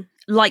point. Mm-hmm.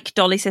 Like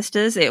Dolly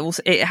Sisters,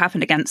 it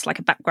happened against like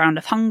a background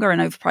of hunger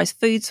and overpriced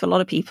foods. For a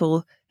lot of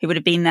people who would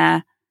have been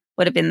there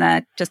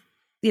just,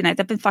 you know,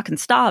 they've been fucking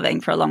starving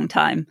for a long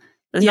time.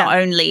 There's not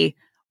only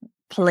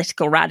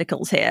political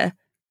radicals here,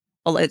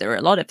 although there are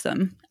a lot of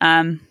them.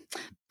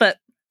 But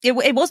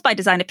it was by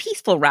design a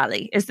peaceful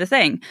rally, is the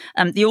thing.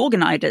 The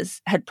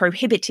organisers had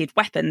prohibited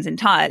weapons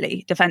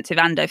entirely, defensive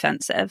and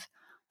offensive.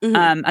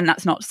 Mm-hmm. And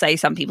that's not to say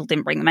some people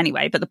didn't bring them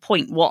anyway, but the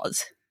point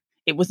was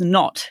it was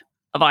not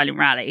a violent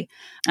rally.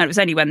 And it was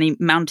only when the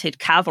mounted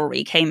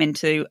cavalry came in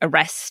to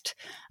arrest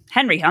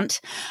Henry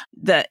Hunt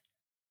that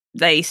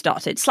they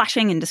started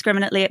slashing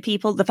indiscriminately at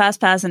people. The first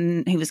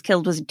person who was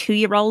killed was a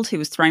 2-year-old who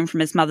was thrown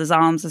from his mother's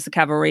arms as the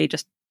cavalry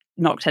just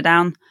knocked her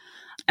down.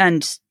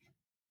 And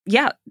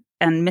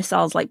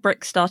missiles like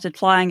bricks started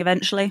flying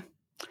eventually.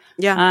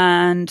 Yeah.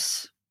 And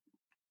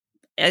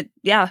a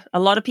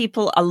lot of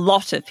people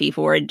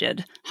were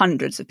injured.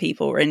 Hundreds of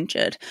people were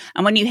injured.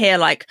 And when you hear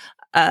like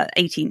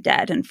 18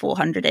 dead and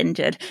 400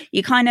 injured,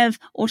 you kind of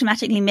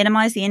automatically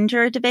minimize the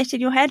injured a bit in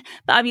your head.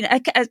 But I mean,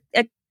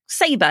 a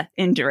saber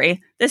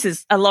injury, this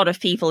is a lot of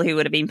people who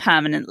would have been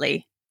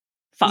permanently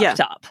fucked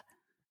up.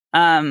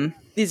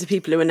 These are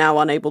people who are now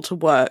unable to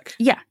work.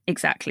 Yeah,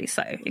 exactly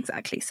so.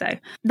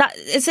 That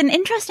it's an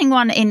interesting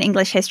one in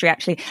English history,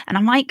 actually, and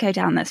I might go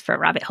down this for a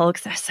rabbit hole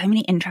because there's so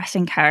many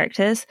interesting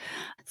characters.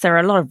 There are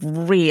a lot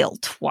of real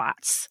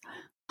twats.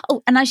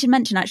 Oh, and I should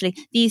mention, actually,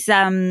 these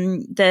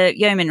the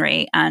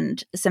yeomanry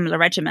and similar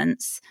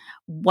regiments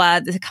were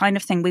the kind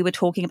of thing we were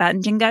talking about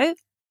in Jingo,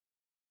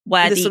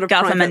 where the sort of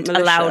government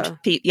allowed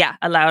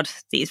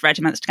these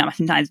regiments to come up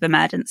in times of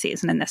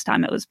emergencies, and in this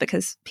time it was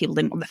because people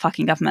didn't want the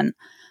fucking government.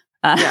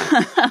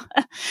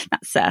 That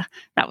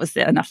was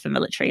enough for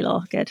military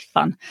law. Good,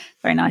 fun,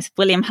 very nice.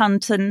 William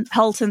Hulton,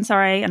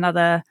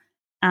 another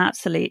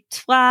absolute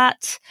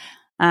twat.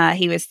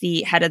 He was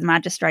the head of the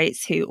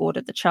magistrates who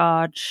ordered the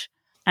charge.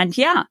 And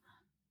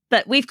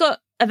but we've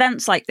got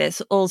events like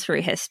this all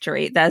through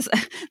history. There's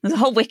a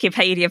whole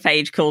Wikipedia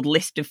page called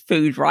List of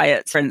Food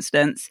Riots, for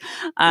instance.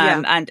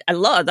 And a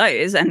lot of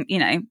those, and, you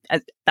know,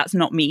 that's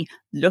not me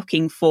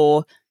looking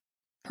for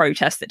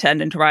protests that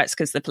turned into riots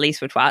because the police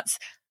were twats,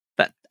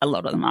 but a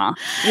lot of them are.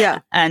 Yeah.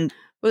 And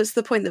well, it's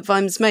the point that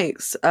Vimes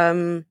makes.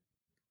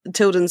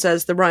 Tilden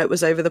says the riot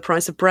was over the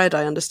price of bread,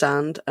 I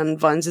understand. And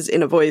Vimes'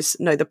 inner voice,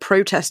 no, the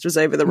protest was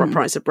over the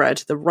price of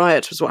bread. The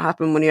riot was what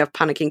happened when you have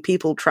panicking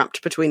people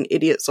trapped between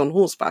idiots on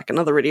horseback,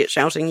 another idiot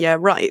shouting, yeah,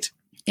 right.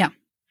 Yeah,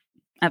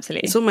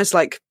 absolutely. It's almost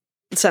like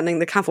sending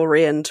the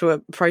cavalry into a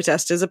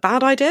protest is a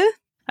bad idea.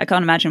 I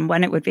can't imagine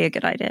when it would be a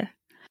good idea.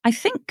 I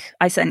think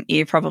I sent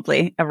you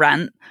probably a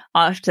rant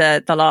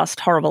after the last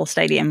horrible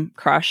stadium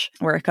crush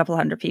where a couple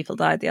hundred people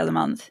died the other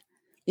month.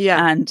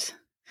 Yeah. And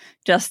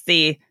just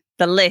the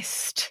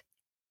list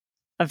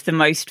of the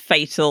most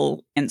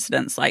fatal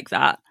incidents like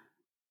that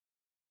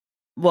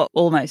were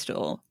almost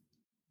all.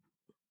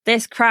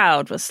 This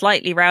crowd was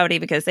slightly rowdy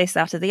because this,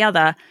 that, or the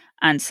other,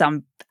 and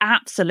some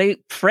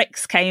absolute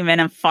pricks came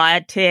in and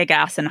fired tear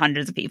gas and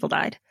hundreds of people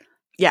died.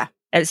 Yeah.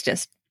 It's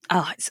just,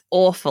 it's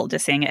awful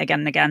just seeing it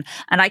again and again.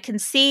 And I can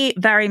see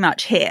very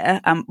much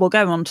here, we'll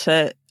go on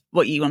to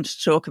what you wanted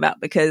to talk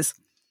about, because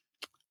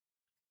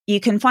you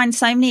can find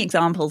so many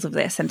examples of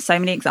this and so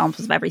many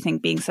examples of everything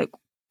being so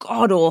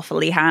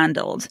god-awfully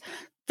handled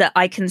that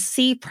I can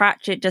see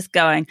Pratchett just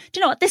going, do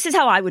you know what? This is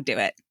how I would do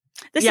it.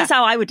 This is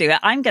how I would do it.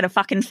 I'm going to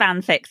fucking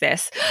fanfic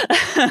this.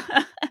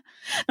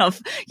 I'm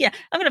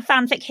going to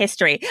fanfic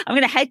history. I'm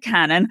going to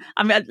headcanon.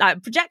 I'm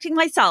projecting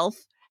myself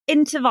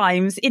into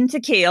Vimes, into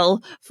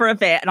Keel for a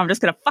bit, and I'm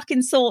just going to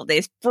fucking sort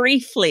this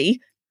briefly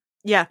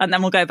Yeah. And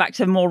then we'll go back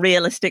to a more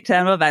realistic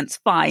turn of events.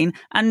 Fine.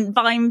 And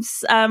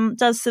Vimes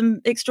does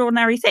some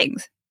extraordinary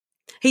things.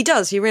 He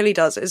does. He really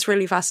does. It's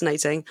really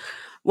fascinating.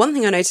 One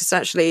thing I noticed,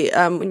 actually,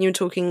 when you were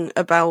talking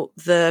about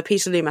the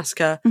Peterloo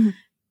massacre,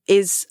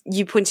 is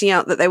you pointing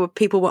out that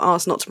people were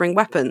asked not to bring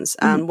weapons.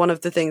 And one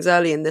of the things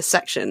early in this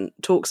section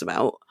talks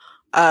about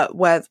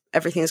where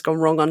everything has gone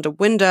wrong under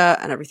Winder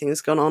and everything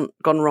has gone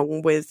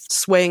wrong with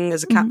Swing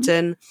as a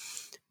captain.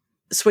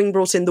 Swing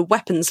brought in the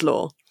weapons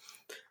law.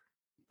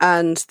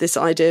 And this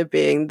idea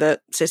being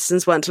that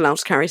citizens weren't allowed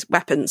to carry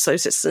weapons, so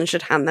citizens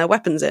should hand their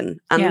weapons in.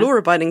 And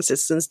law-abiding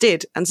citizens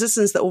did. And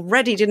citizens that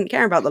already didn't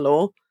care about the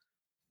law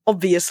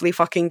obviously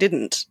fucking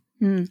didn't.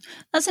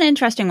 That's an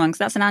interesting one, because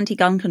that's an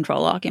anti-gun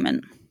control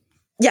argument.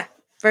 Yeah,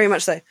 very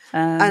much so.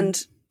 And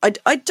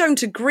I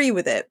don't agree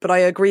with it, but I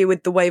agree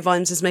with the way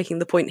Vimes is making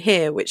the point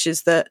here, which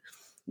is that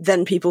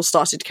then people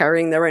started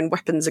carrying their own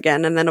weapons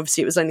again, and then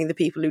obviously it was only the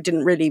people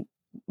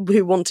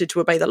who wanted to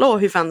obey the law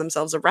who found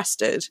themselves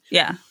arrested.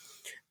 Yeah.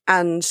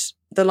 And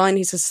the line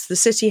he says, the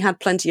city had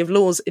plenty of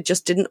laws, it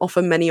just didn't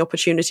offer many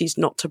opportunities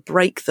not to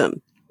break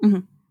them.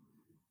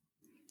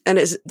 And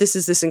this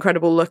is this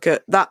incredible look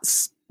at,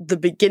 that's the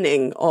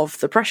beginning of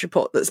the pressure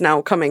pot that's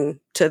now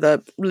coming to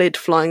the lid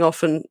flying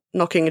off and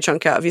knocking a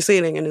chunk out of your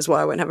ceiling, and is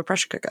why I won't have a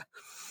pressure cooker.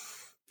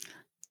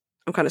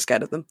 I'm kind of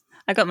scared of them.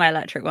 I got my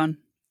electric one,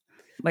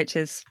 which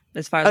is,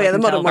 as far as I the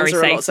can tell, modern very ones are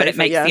a lot safe,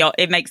 but safer,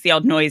 it makes the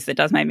odd noise that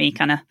does make me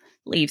kind of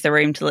leave the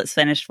room till it's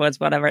finished towards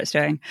whatever it's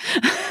doing.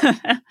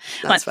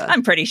 That's fair.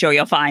 I'm pretty sure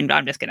you're fine, but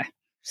I'm just gonna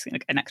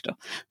go next door.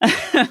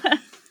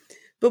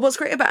 But what's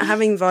great about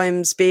having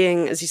Vimes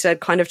being, as you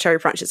said, kind of Terry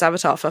Pratchett's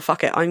avatar for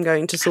fuck it, I'm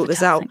going to sort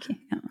this out,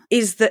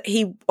 is that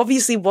he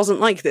obviously wasn't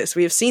like this.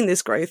 We have seen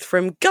this growth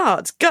from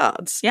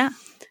guards. Yeah.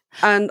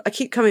 And I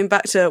keep coming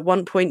back to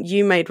one point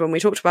you made when we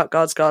talked about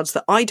guards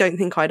that I don't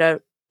think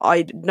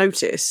I'd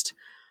noticed,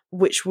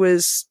 which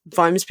was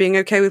Vimes being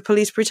okay with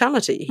police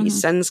brutality. He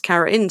sends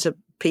Kara in to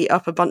beat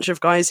up a bunch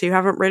of guys who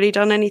haven't really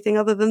done anything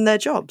other than their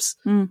jobs.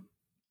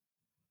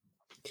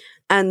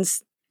 And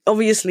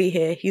obviously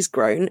here he's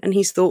grown and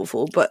he's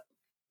thoughtful, but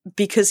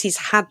because he's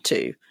had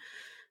to.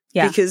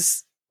 Yeah.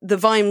 Because the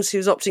Vimes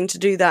who's opting to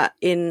do that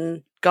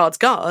in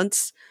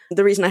Guards,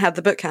 the reason I had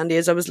the book handy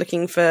is I was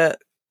looking for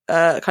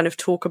kind of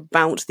talk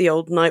about the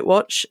old Night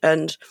Watch,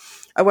 and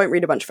I won't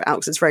read a bunch of it out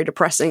because it's very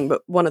depressing,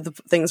 but one of the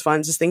things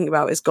Vimes is thinking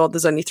about is, God,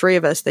 there's only 3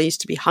 of us. There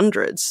used to be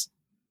hundreds.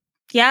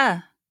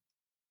 Yeah.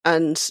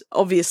 And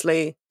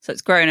obviously... So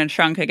it's grown and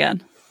shrunk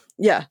again.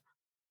 Yeah.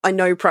 I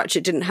know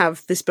Pratchett didn't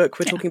have this book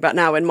we're talking about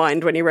now in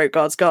mind when he wrote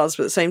Guards, but at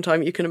the same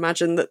time, you can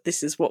imagine that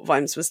this is what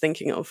Vimes was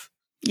thinking of.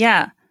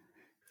 Yeah.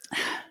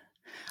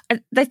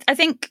 I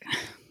think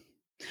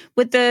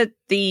with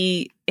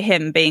the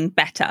him being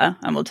better,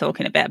 and we'll talk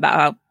in a bit about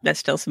how there's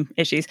still some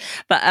issues,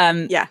 but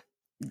yeah.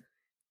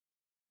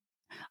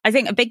 I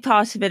think a big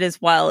part of it as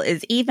well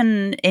is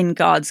even in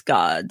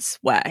Guards,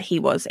 where he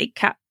was a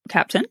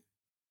captain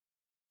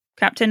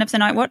of the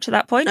Night Watch at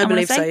that point. I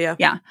believe so, yeah.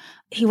 Yeah.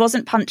 He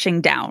wasn't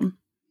punching down.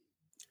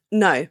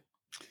 No.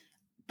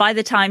 By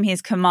the time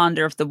he's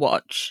commander of the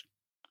Watch,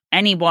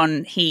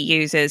 anyone he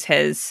uses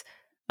his,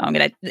 I'm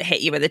going to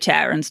hit you with a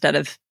chair instead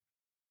of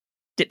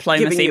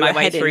diplomacy my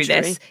way through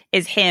injury. This,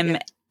 is him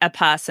a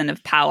person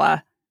of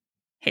power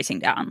hitting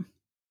down.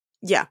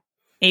 Yeah.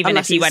 Even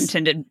if he went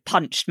and had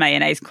punched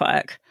Mayonnaise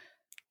Quirk.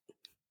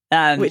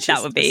 Which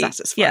that would be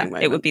satisfying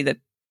moment. It would be the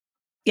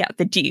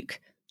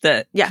Duke,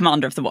 the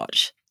commander of the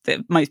Watch,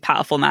 the most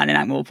powerful man in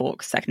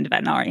Angmar-Bork, Second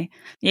Veterinary.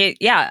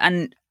 Yeah,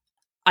 and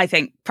I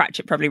think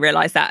Pratchett probably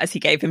realised that as he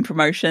gave him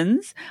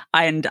promotions,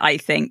 and I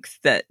think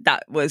that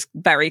was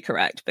very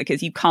correct,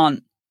 because you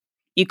can't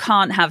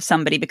have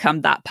somebody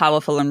become that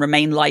powerful and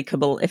remain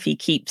likeable if he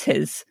keeps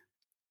his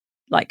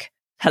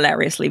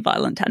hilariously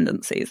violent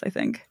tendencies, I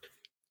think.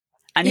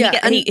 And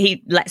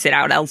he lets it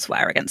out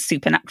elsewhere against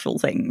supernatural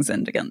things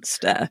and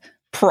against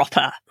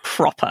proper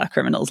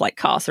criminals like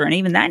Carcer, and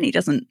even then he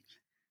doesn't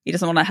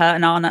want to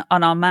hurt an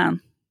unarmed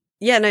man.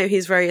 Yeah, no,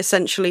 he's very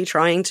essentially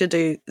trying to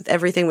do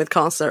everything with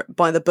Carcer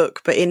by the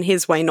book, but in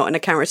his way, not in a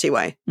carroty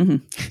way.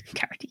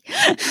 Carroty.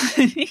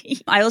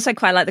 I also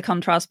quite like the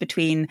contrast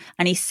between,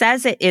 and he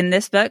says it in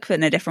this book, but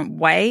in a different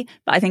way,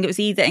 but I think it was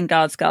either in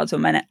Guards or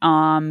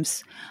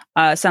Men-at-Arms,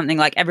 something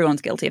like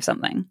everyone's guilty of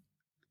something.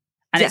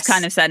 And it's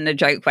kind of said in a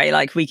joke way,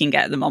 like, we can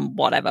get them on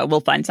whatever, we'll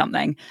find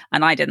something.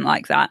 And I didn't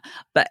like that.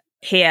 But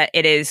here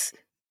it is,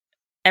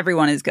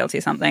 everyone is guilty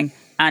of something.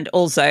 And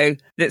also,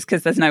 it's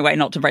because there's no way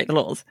not to break the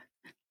laws.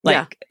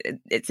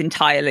 It's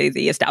entirely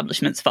the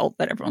establishment's fault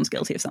that everyone's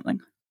guilty of something.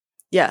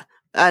 Yeah.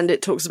 And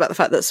it talks about the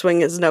fact that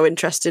Swing has no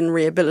interest in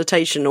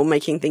rehabilitation or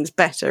making things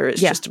better. It's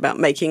just about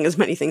making as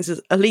many things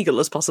as illegal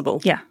as possible.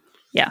 Yeah.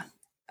 Yeah.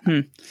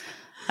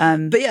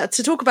 But yeah,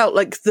 to talk about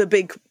the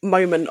big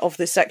moment of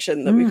this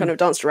section that we kind of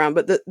danced around,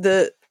 but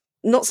the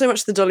not so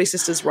much the Dolly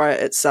Sisters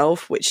riot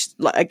itself, which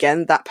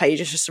again, that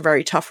page is just a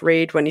very tough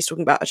read when he's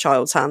talking about a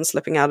child's hand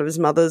slipping out of his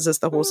mother's as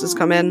the horses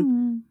come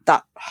in.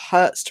 That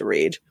hurts to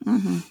read.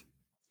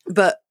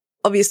 But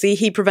obviously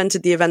he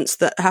prevented the events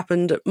that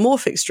happened at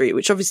Morphic Street,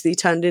 which obviously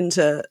turned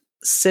into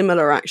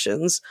similar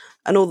actions,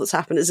 and all that's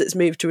happened is it's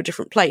moved to a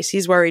different place.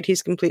 He's worried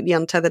he's completely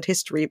untethered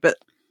history, but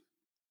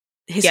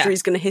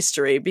history's going to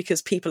history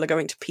because people are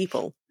going to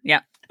people.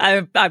 Yeah.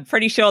 I'm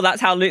pretty sure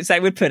that's how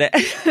Lutze would put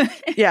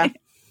it. Yeah.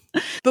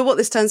 But what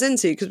this turns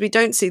into, because we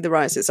don't see the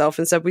riot itself,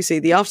 instead we see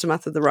the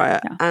aftermath of the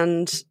riot,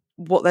 and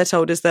what they're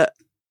told is that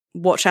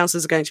watch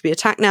houses are going to be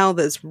attacked now.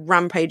 There's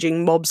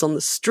rampaging mobs on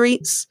the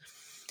streets,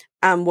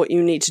 and what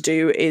you need to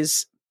do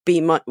is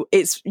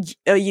it's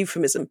a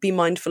euphemism, be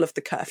mindful of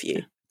the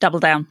curfew. Double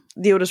down.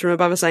 The orders from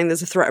above are saying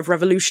there's a threat of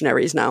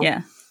revolutionaries now.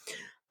 Yeah.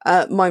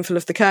 Mindful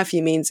of the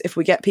curfew means if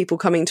we get people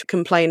coming to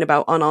complain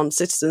about unarmed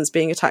citizens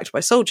being attacked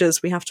by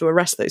soldiers, we have to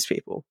arrest those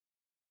people.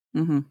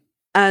 Mm-hmm.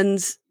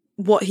 And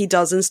what he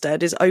does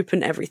instead is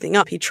open everything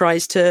up. He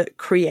tries to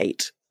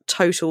create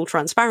total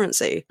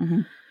transparency.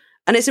 Mm-hmm.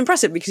 And it's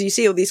impressive because you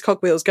see all these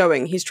cogwheels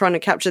going. He's trying to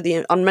capture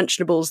the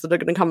unmentionables that are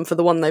going to come for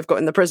the one they've got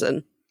in the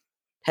prison.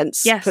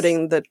 Hence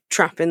putting the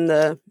trap in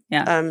the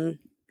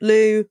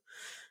loo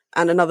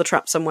and another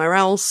trap somewhere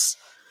else.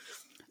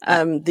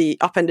 The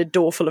upended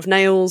door full of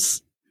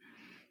nails,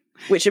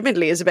 which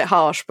admittedly is a bit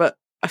harsh, but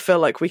I feel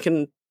like we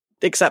can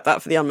accept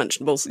that for the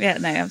unmentionables. Yeah,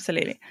 no,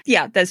 absolutely.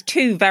 Yeah, there's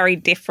two very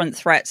different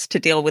threats to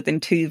deal with in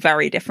two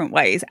very different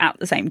ways at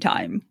the same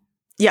time.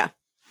 Yeah.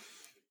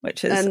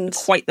 Which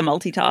is quite the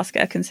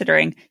multitasker,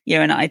 considering you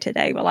and I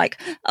today were like,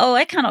 oh,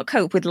 I cannot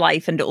cope with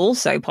life and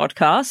also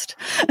podcast.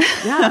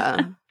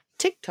 Yeah.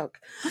 TikTok.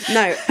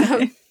 No.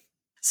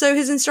 So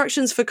his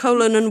instructions for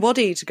Colin and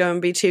Waddy to go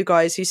and be two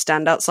guys who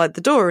stand outside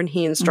the door, and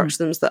he instructs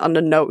them that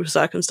under no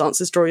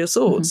circumstances draw your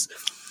swords.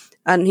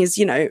 And he's,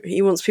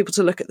 he wants people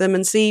to look at them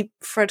and see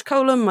Fred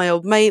Colin, my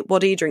old mate.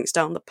 Waddy drinks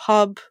down the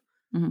pub.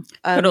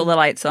 Put all the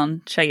lights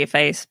on, show your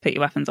face, put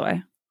your weapons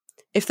away.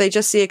 If they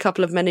just see a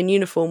couple of men in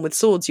uniform with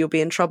swords, you'll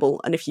be in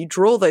trouble. And if you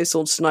draw those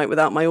swords tonight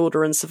without my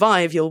order and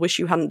survive, you'll wish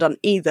you hadn't done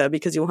either,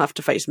 because you'll have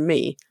to face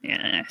me.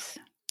 Yes.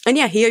 And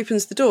yeah, he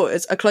opens the door.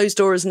 A closed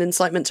door is an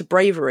incitement to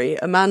bravery.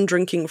 A man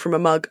drinking from a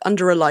mug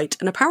under a light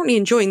and apparently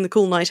enjoying the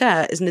cool night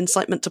air is an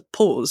incitement to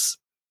pause.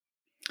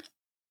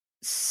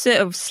 Sort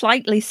of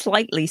slightly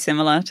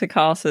similar to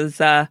Carcer's,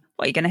 what,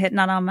 are you going to hit an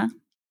unarmed man?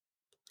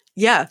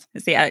 Yeah.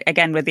 It's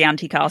again with the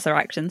anti-Carcer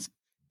actions.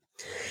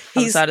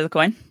 Other side of the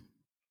coin.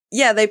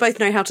 Yeah, they both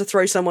know how to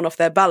throw someone off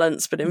their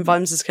balance, but in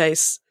Vimes's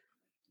case,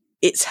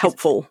 it's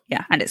helpful.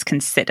 And it's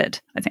considered,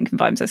 I think, in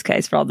Vimes's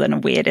case, rather than a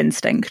weird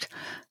instinct.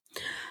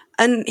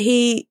 And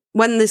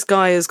when this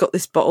guy has got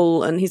this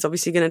bottle and he's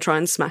obviously going to try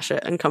and smash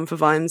it and come for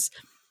Vimes,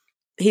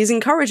 he's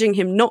encouraging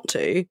him not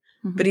to,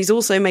 but he's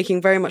also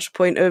making very much a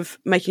point of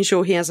making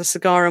sure he has a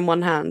cigar in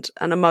one hand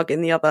and a mug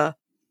in the other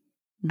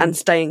and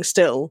staying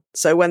still.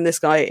 So when this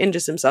guy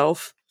injures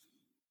himself,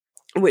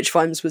 which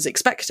Vimes was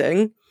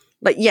expecting,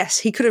 yes,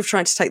 he could have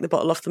tried to take the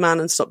bottle off the man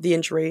and stop the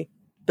injury,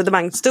 but the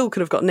man still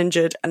could have gotten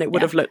injured and it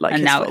would have looked like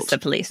his fault. And now it's the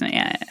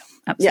policeman,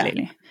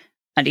 absolutely. Yeah.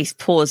 And he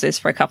pauses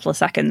for a couple of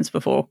seconds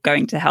before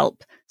going to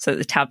help, so that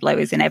the tableau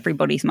is in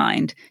everybody's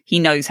mind. He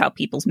knows how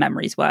people's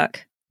memories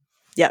work.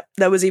 Yeah,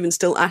 there was even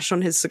still ash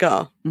on his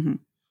cigar.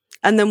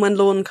 And then when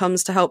Lorne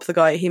comes to help the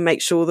guy, he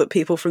makes sure that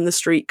people from the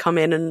street come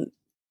in and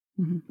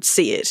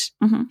see it.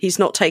 He's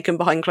not taken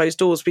behind closed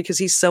doors because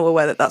he's so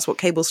aware that that's what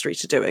Cable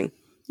Street are doing.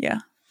 Yeah.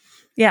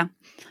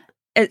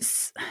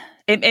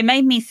 It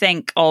made me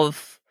think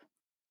of,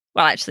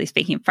 well, actually,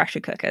 speaking of pressure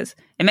cookers,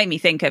 it made me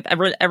think of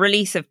a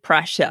release of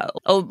pressure,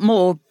 or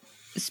more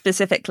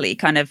specifically,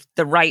 kind of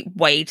the right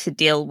way to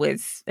deal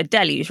with a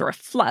deluge or a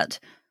flood,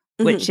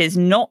 which is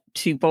not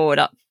to board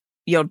up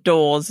your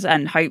doors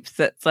and hope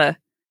that the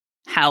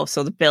house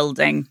or the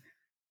building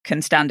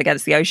can stand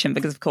against the ocean,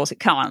 because, of course, it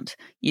can't.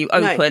 You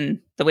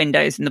open the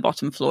windows in the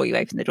bottom floor, you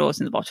open the doors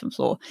in the bottom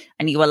floor,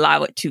 and you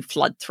allow it to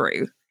flood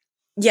through.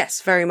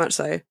 Yes, very much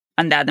so.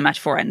 And there the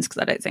metaphor ends,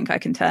 because I don't think I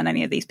can turn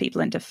any of these people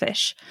into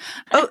fish.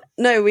 Oh,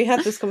 no, we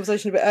had this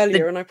conversation a bit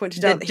earlier, and I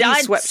pointed out that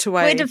he's swept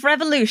away. Squid of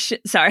revolution.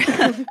 Sorry.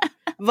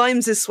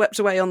 Vimes is swept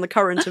away on the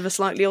current of a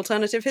slightly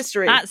alternative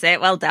history. That's it.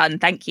 Well done.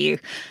 Thank you.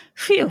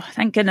 Phew,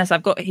 thank goodness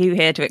I've got you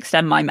here to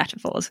extend my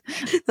metaphors.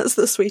 That's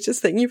the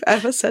sweetest thing you've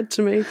ever said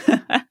to me.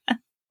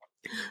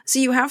 So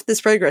you have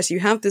this progress. You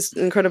have this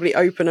incredibly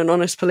open and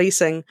honest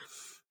policing,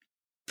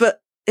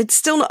 but it's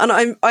still not,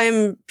 and I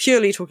am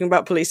purely talking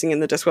about policing in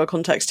the Discworld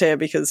context here,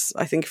 because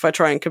I think if I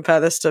try and compare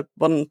this to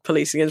one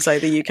policing in, say,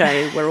 the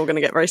UK, we're all going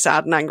to get very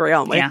sad and angry,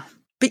 aren't we? Yeah.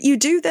 But you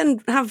do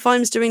then have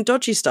Vimes doing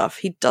dodgy stuff.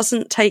 He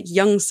doesn't take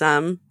young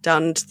Sam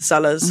down into the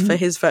cellars for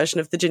his version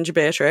of the ginger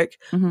beer trick,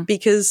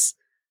 because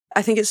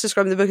I think it's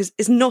described in the book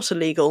as not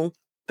illegal,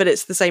 but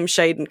it's the same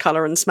shade and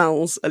colour and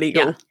smells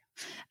illegal. Yeah.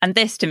 And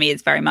this, to me,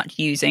 is very much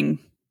using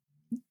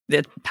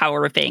the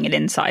power of being an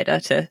insider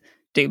to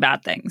do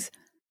bad things.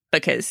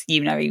 Because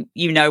you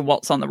know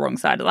what's on the wrong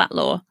side of that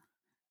law,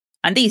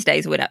 and these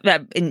days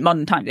in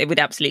modern times it would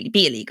absolutely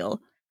be illegal,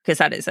 because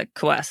that is a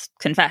coerced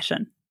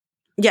confession.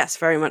 Yes,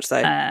 very much so.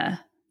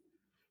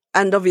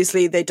 And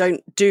obviously they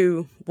don't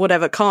do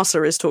whatever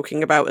Carcer is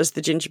talking about as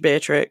the ginger beer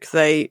trick.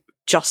 They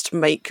just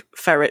make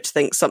Ferret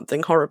think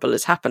something horrible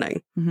is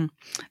happening. Mm-hmm.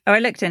 Oh, I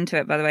looked into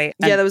it, by the way.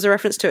 Yeah, there was a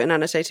reference to it in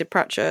Annotated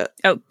Pratchett.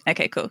 Oh,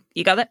 okay, cool.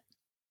 You got it?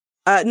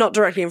 Not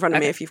directly in front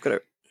of me, if you've got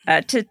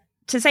it.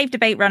 To save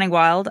debate running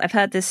wild, I've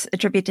heard this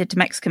attributed to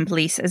Mexican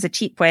police as a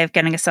cheap way of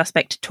getting a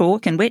suspect to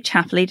talk, and which,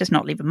 happily, does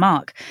not leave a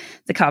mark.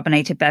 The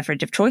carbonated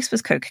beverage of choice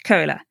was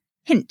Coca-Cola.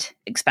 Hint,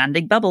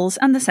 expanding bubbles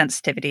and the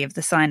sensitivity of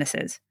the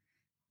sinuses.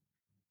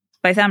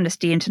 Both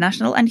Amnesty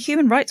International and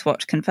Human Rights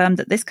Watch confirmed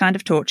that this kind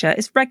of torture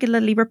is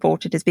regularly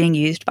reported as being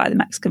used by the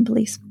Mexican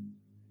police.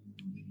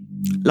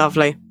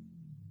 Lovely.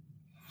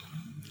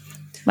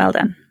 Well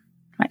done,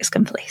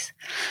 Mexican police.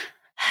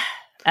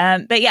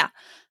 But yeah,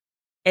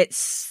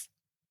 it's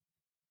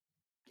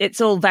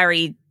all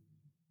very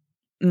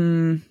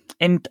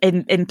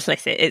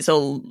implicit. It's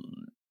all...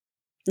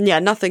 Yeah,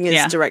 nothing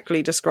is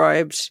directly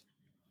described,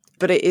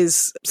 but it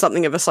is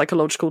something of a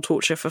psychological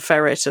torture for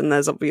Ferret, and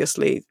there's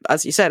obviously,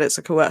 as you said, it's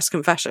a coerced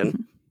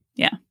confession.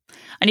 Yeah.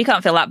 And you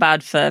can't feel that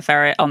bad for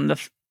Ferret on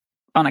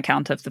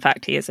account of the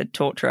fact he is a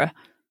torturer.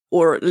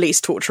 Or at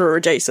least torturer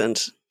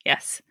adjacent.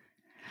 Yes.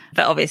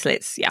 But obviously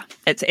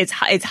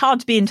it's hard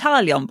to be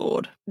entirely on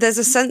board. There's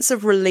a sense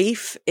of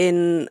relief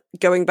in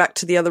going back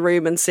to the other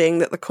room and seeing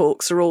that the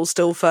corks are all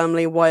still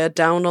firmly wired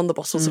down on the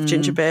bottles of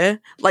ginger beer.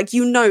 Like,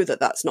 you know that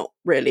that's not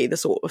really the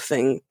sort of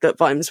thing that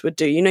Vimes would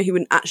do. You know he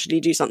wouldn't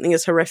actually do something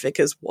as horrific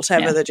as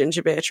whatever the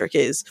ginger beer trick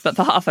is. But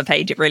for half a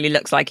page, it really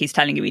looks like he's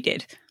telling you he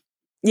did.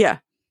 Yeah.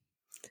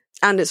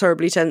 And it's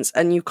horribly tense,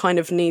 and you kind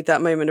of need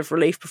that moment of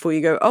relief before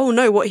you go, oh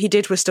no, what he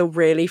did was still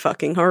really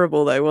fucking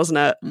horrible though, wasn't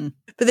it? Mm.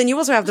 But then you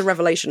also have the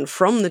revelation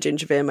from the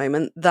ginger beer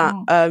moment that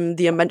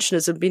the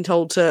Unmentioners have been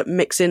told to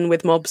mix in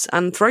with mobs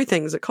and throw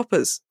things at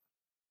coppers.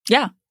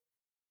 Yeah.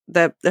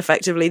 They're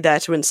effectively there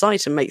to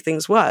incite and make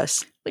things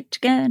worse. Which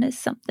again is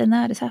something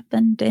that has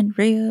happened in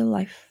real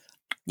life.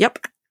 Yep,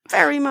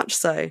 very much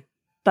so.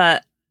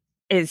 But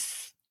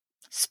is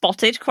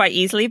spotted quite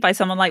easily by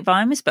someone like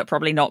Vimes, but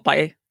probably not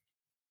by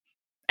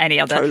any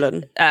other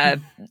Colon.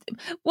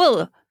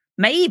 Well,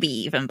 maybe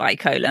even by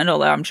Colon,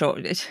 although I'm sure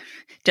it's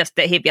just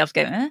that he'd be able to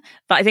go,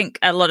 But I think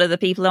a lot of the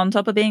people on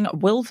top are being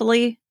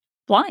willfully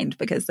blind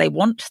because they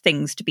want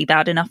things to be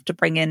bad enough to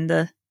bring in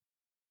the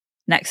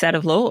next set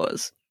of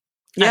laws.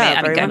 Yeah,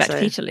 I mean going back to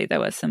Peterloo,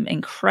 there were some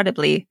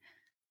incredibly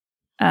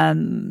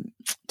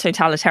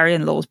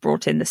totalitarian laws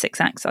brought in, the Six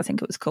Acts, I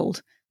think it was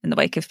called, in the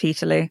wake of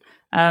Peterloo,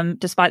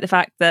 despite the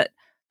fact that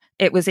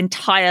it was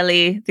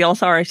entirely the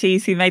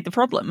authorities who made the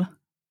problem.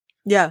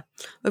 Yeah.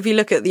 If you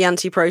look at the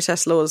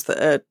anti-protest laws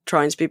that are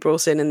trying to be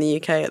brought in the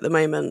UK at the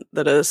moment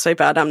that are so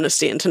bad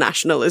Amnesty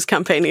International is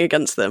campaigning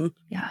against them.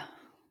 Yeah.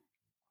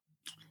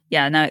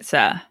 Yeah, no, it's...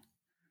 Sorry,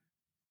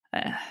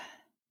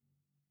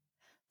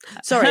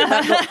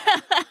 that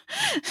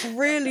got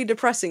really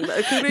depressing, but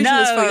a conclusion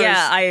as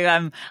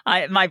far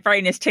as... my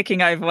brain is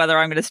ticking over whether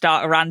I'm going to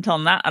start a rant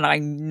on that, and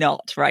I'm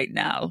not right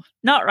now.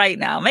 Not right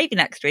now. Maybe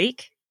next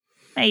week.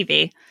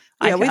 Maybe.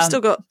 Yeah, we've still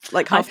got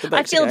like half the book.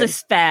 I feel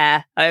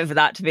despair over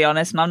that, to be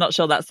honest, and I'm not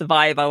sure that's the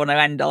vibe I want to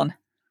end on.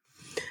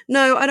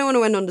 No, I don't want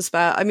to end on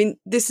despair. I mean,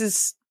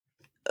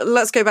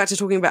 let's go back to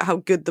talking about how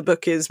good the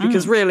book is,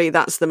 because really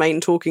that's the main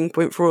talking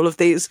point for all of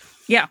these.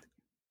 Yeah.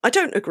 I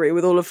don't agree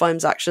with all of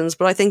Vimes' actions,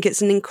 but I think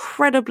it's an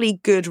incredibly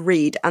good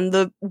read, and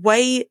the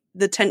way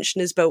the tension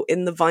is built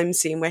in the Vimes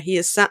scene where he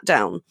is sat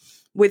down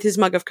with his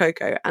mug of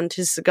cocoa and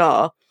his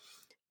cigar,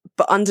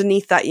 but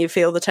underneath that you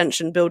feel the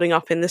tension building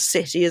up in the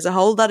city as a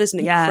whole. That is an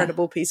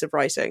incredible piece of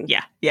writing.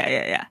 Yeah.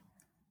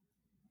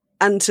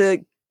 And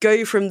to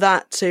go from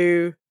that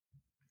to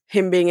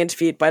him being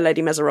interviewed by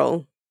Lady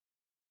Meserole.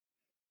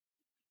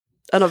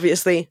 And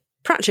obviously,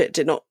 Pratchett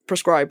did not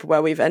prescribe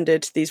where we've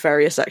ended these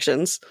various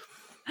sections.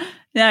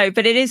 No,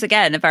 but it is,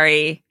 again, a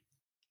very...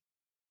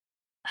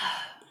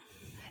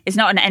 It's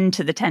not an end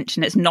to the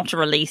tension. It's not a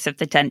release of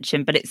the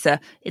tension, but it's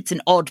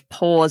an odd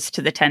pause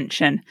to the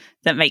tension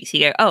that makes you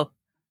go, oh,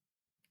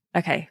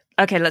 okay,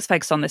 let's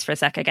focus on this for a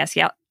sec, I guess.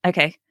 Yeah,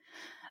 okay.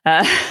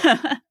 And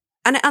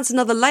it adds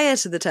another layer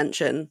to the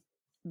tension.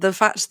 The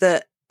fact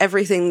that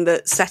everything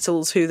that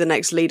settles who the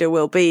next leader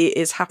will be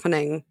is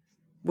happening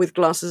with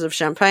glasses of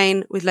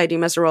champagne, with Lady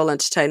Meserole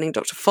entertaining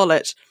Dr.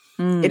 Follett.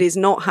 It is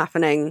not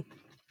happening.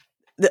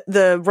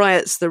 The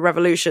riots, the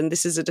revolution,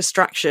 this is a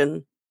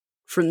distraction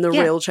from the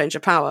real change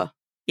of power.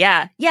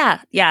 Yeah.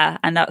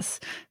 And that's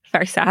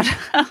very sad.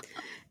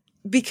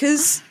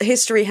 Because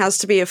history has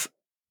to be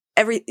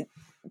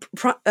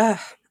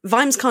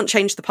Vimes can't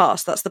change the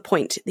past. That's the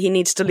point. He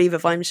needs to leave a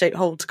Vimes-shaped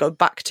hole to go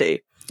back to.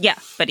 Yeah,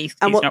 but he's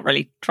not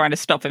really trying to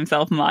stop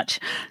himself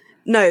much.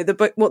 No,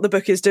 what the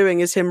book is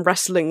doing is him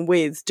wrestling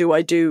with, do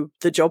I do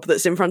the job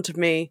that's in front of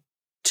me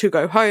to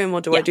go home,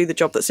 or do I do the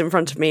job that's in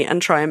front of me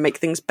and try and make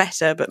things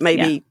better, but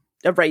maybe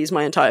erase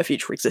my entire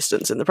future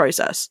existence in the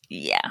process?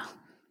 Yeah.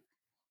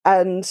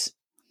 And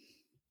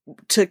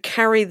to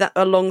carry that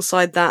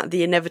alongside that,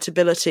 the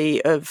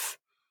inevitability of,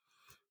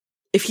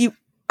 if you,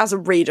 as a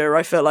reader,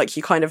 I feel like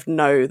you kind of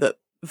know that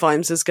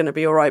Vimes is going to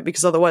be all right,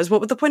 because otherwise what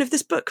would the point of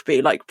this book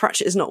be? Like,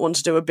 Pratchett is not one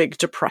to do a big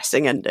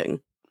depressing ending.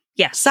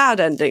 Yeah. Sad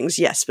endings,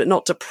 yes, but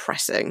not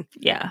depressing.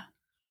 Yeah.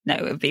 No,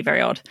 it would be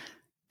very odd.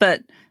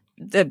 But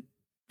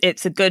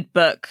it's a good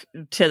book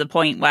to the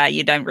point where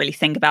you don't really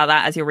think about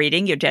that as you're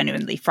reading. You're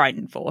genuinely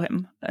frightened for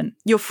him. And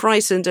you're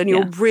frightened and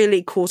you're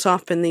really caught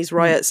up in these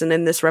riots and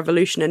in this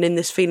revolution and in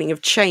this feeling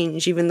of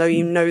change, even though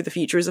you know the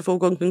future is a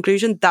foregone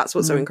conclusion. That's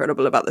what's so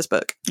incredible about this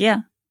book.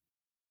 Yeah.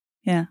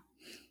 Yeah.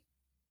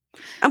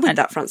 And with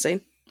that,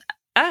 Francine.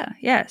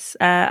 Yes.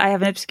 I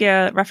have an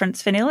obscure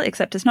reference for Neil,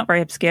 except it's not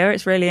very obscure.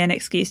 It's really an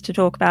excuse to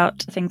talk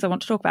about things I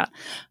want to talk about.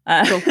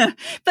 Cool.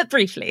 But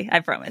briefly, I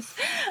promise.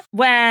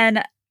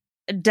 When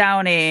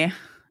Downey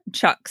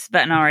chucks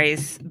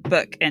Vetinari's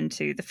book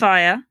into the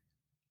fire,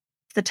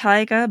 the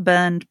tiger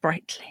burned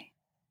brightly.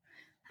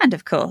 And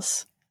of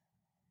course,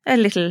 a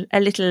little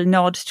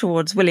nod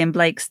towards William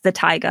Blake's The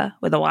Tiger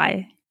with a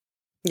Y.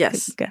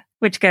 Yes.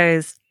 Which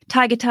goes,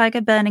 "Tiger,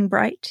 tiger, burning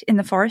bright in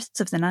the forests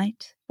of the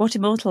night, what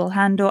immortal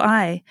hand or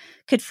eye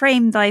could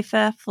frame thy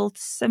fearful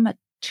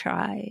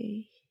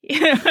symmetry?"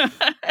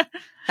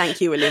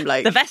 Thank you, William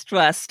Blake. The best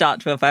worst start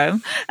to a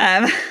poem.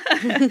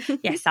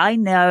 Yes, I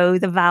know,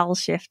 the vowel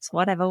shifts,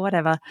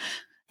 whatever.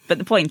 But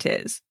the point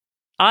is,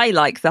 I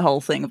like the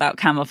whole thing about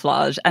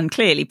camouflage, and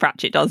clearly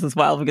Pratchett does as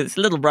well, because it's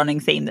a little running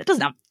theme that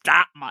doesn't have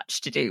that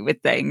much to do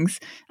with things.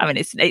 I mean,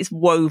 it's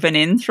woven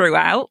in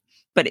throughout,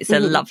 but it's a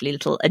lovely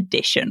little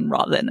addition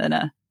rather than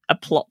a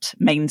plot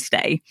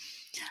mainstay.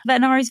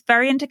 Vetinari's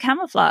very into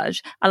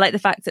camouflage. I like the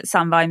fact that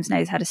Sam Vimes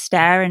knows how to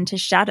stare into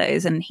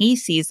shadows, and he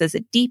sees there's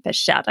a deeper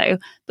shadow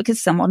because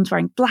someone's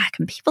wearing black,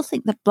 and people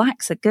think that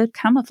black's a good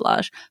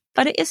camouflage,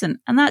 but it isn't,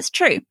 and that's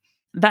true.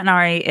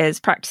 Vetinari is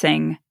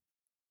practicing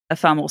a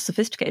far more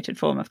sophisticated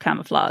form of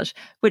camouflage,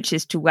 which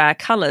is to wear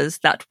colours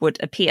that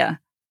would appear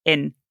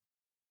in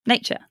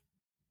nature.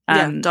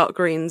 Dark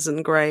greens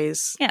and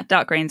greys. Yeah,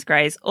 dark greens,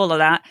 greys, all of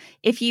that.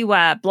 If you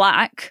wear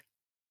black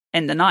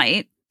in the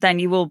night, then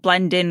you will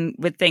blend in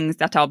with things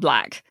that are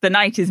black. The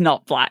night is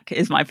not black,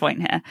 is my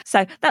point here.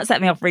 So that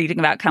set me off reading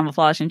about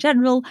camouflage in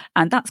general,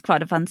 and that's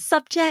quite a fun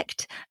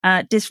subject.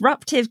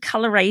 Disruptive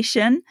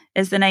coloration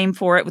is the name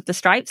for it, with the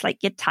stripes,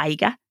 like your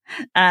tiger.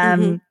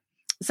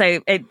 So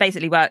it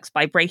basically works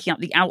by breaking up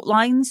the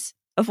outlines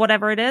of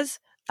whatever it is.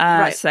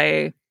 Right.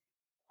 So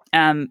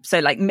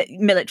like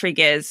military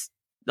gears,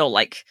 or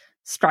like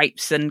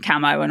stripes and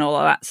camo and all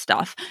of that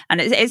stuff. And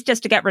it's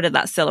just to get rid of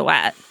that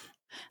silhouette.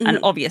 And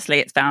obviously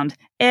it's found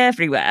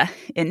everywhere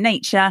in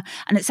nature,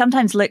 and it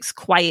sometimes looks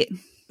quite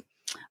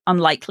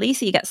unlikely.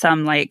 So you get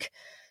some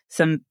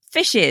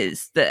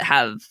fishes that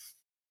have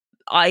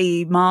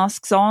eye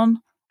masks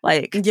on,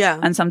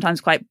 and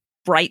sometimes quite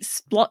bright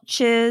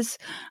splotches,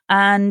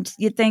 and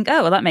you'd think,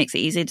 oh, well, that makes it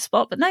easy to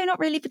spot. But no, not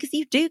really, because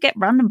you do get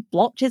random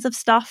blotches of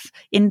stuff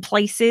in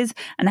places,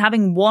 and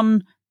having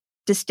one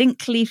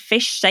distinctly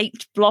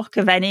fish-shaped block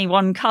of any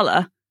one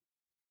colour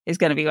is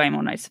going to be way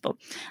more noticeable.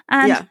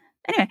 And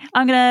anyway,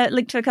 I'm going to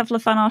link to a couple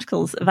of fun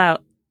articles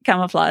about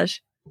camouflage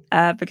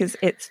because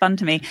it's fun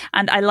to me.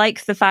 And I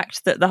like the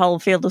fact that the whole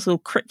field is all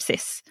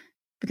crypsis,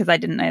 because I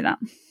didn't know that.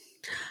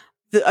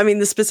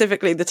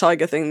 Specifically the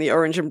tiger thing, the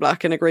orange and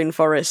black in a green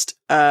forest,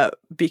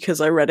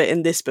 because I read it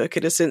in this book,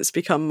 it has since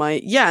become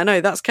my,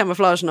 that's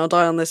camouflage and I'll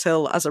die on this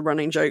hill, as a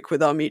running joke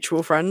with our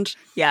mutual friend.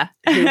 Yeah.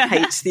 Who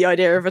hates the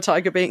idea of a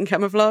tiger being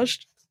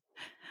camouflaged.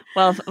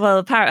 Well,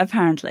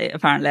 apparently,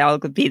 I'll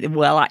be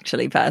the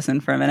actually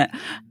person for a minute.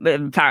 But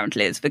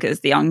apparently, it's because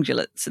the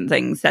ungulates and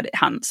things that it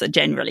hunts are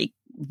generally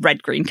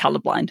red-green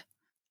colorblind.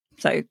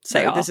 So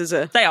this is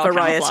a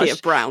variety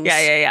of browns.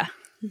 Yeah.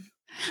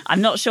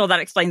 I'm not sure that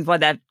explains why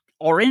they're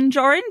orange.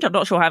 I'm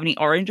not sure how many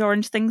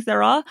orange things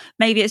there are.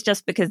 Maybe it's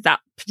just because that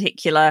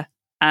particular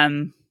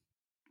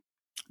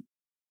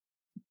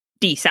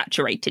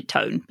desaturated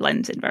tone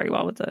blends in very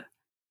well with the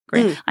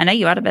green. I know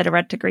you add a bit of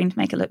red to green to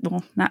make it look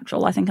more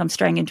natural. I think I'm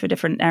straying into a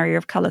different area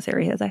of colour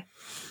theory here, though.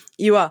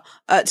 You are.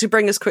 To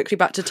bring us quickly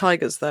back to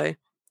tigers, though.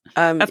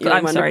 I'm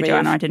sorry,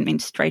 Joanna. I didn't mean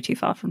to stray too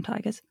far from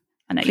tigers.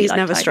 I know. Please you like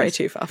never tigers. stray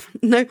too far.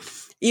 No,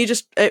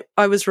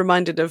 I was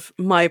reminded of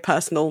my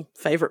personal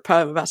favourite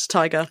poem about a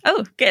tiger.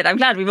 Oh, good. I'm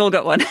glad we've all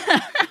got one.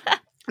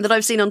 That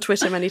I've seen on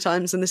Twitter many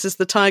times, and this is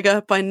The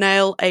Tiger by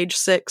Nail, age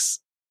 6.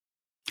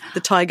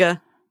 The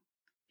tiger,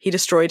 he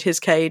destroyed his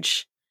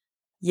cage.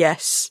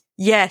 Yes,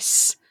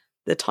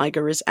 the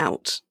tiger is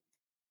out.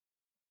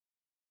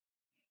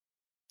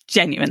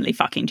 Genuinely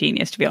fucking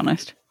genius, to be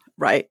honest.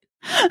 Right.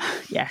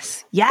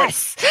 Yes.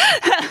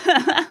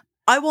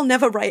 I will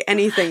never write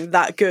anything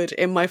that good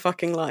in my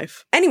fucking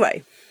life.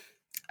 Anyway,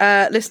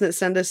 listeners,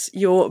 send us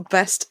your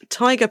best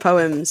tiger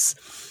poems,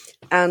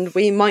 and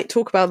we might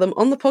talk about them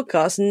on the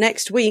podcast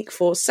next week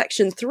for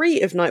section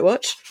 3 of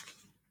Nightwatch,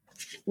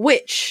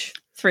 which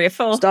 3 or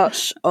 4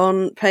 starts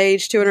on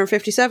page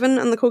 257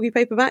 and the Corgi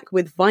paperback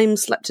with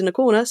Vimes slept in a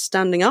corner,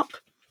 standing up,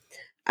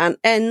 and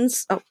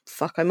ends... Oh,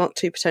 fuck, I marked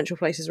 2 potential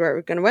places where it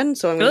was going to end,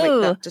 so I'm going to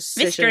make that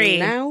decision mystery.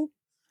 now.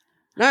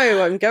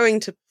 No, I'm going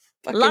to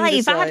fucking live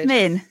decide.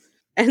 Admin.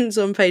 Ends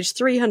on page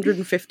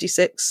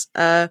 356.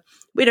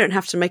 We don't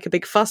have to make a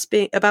big fuss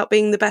about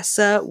being the best,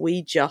 sir.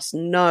 We just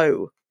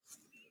know.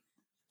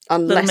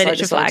 Unless I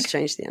decide to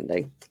change the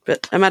ending.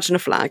 But imagine a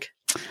flag.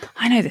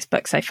 I know this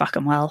book so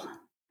fucking well.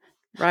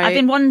 right? I've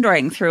been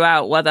wondering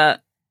throughout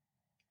whether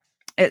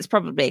it's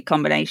probably a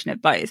combination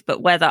of both,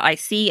 but whether I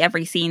see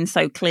every scene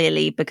so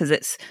clearly because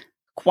it's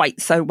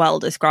quite so well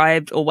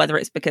described, or whether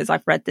it's because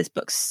I've read this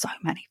book so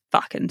many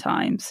fucking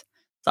times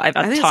that I've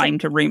had time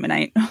to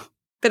ruminate.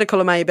 Bit of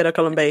column A, bit of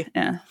column B.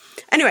 Yeah.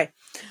 Anyway,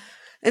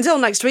 until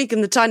next week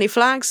in the Tiny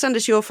Flag, send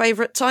us your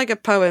favourite tiger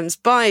poems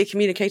by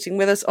communicating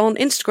with us on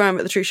Instagram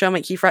at The Truth Shall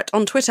Make Ye Fret,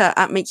 on Twitter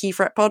at Make Ye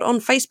Fret Pod, on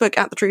Facebook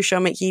at The Truth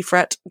Shall Make Ye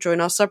Fret.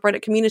 Join our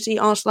subreddit community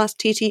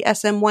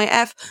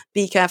r/TTSMYF.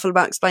 Be careful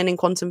about explaining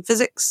quantum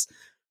physics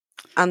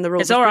and the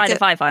rules. It's all right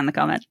if I find the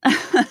comment.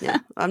 Yeah,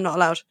 I'm not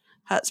allowed.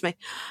 Hurts me.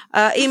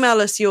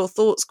 Email us your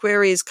thoughts,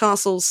 queries,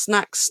 castles,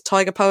 snacks,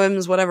 tiger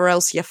poems, whatever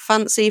else you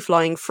fancy.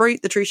 Flying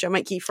fruit, The Truth Shall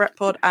Make Ye Fret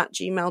Pod at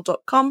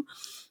gmail.com.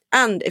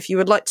 And if you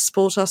would like to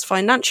support us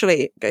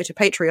financially, go to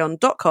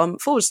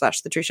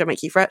patreon.com/The Truth Shall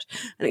Make Ye Fret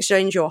and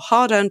exchange your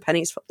hard-earned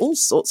pennies for all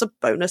sorts of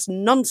bonus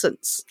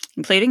nonsense.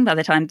 Including, by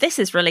the time this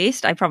is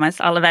released, I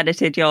promise I'll have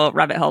edited your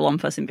rabbit hole on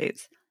Puss in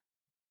Boots.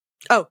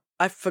 Oh,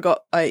 I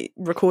forgot I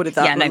recorded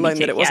that me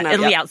moment too. it wasn't out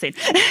it'll yet. be out soon.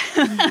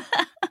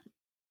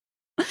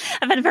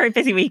 I've had a very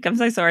busy week. I'm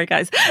so sorry,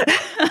 guys.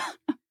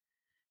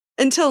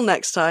 Until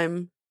next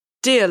time,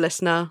 dear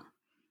listener,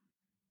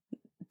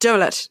 don't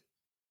let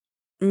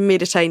me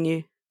detain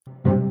you.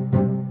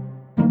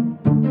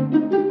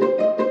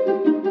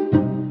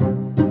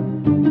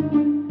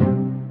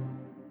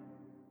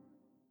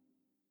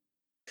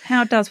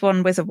 How does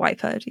one wizard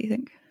wipe her, do you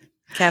think?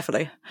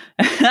 Carefully.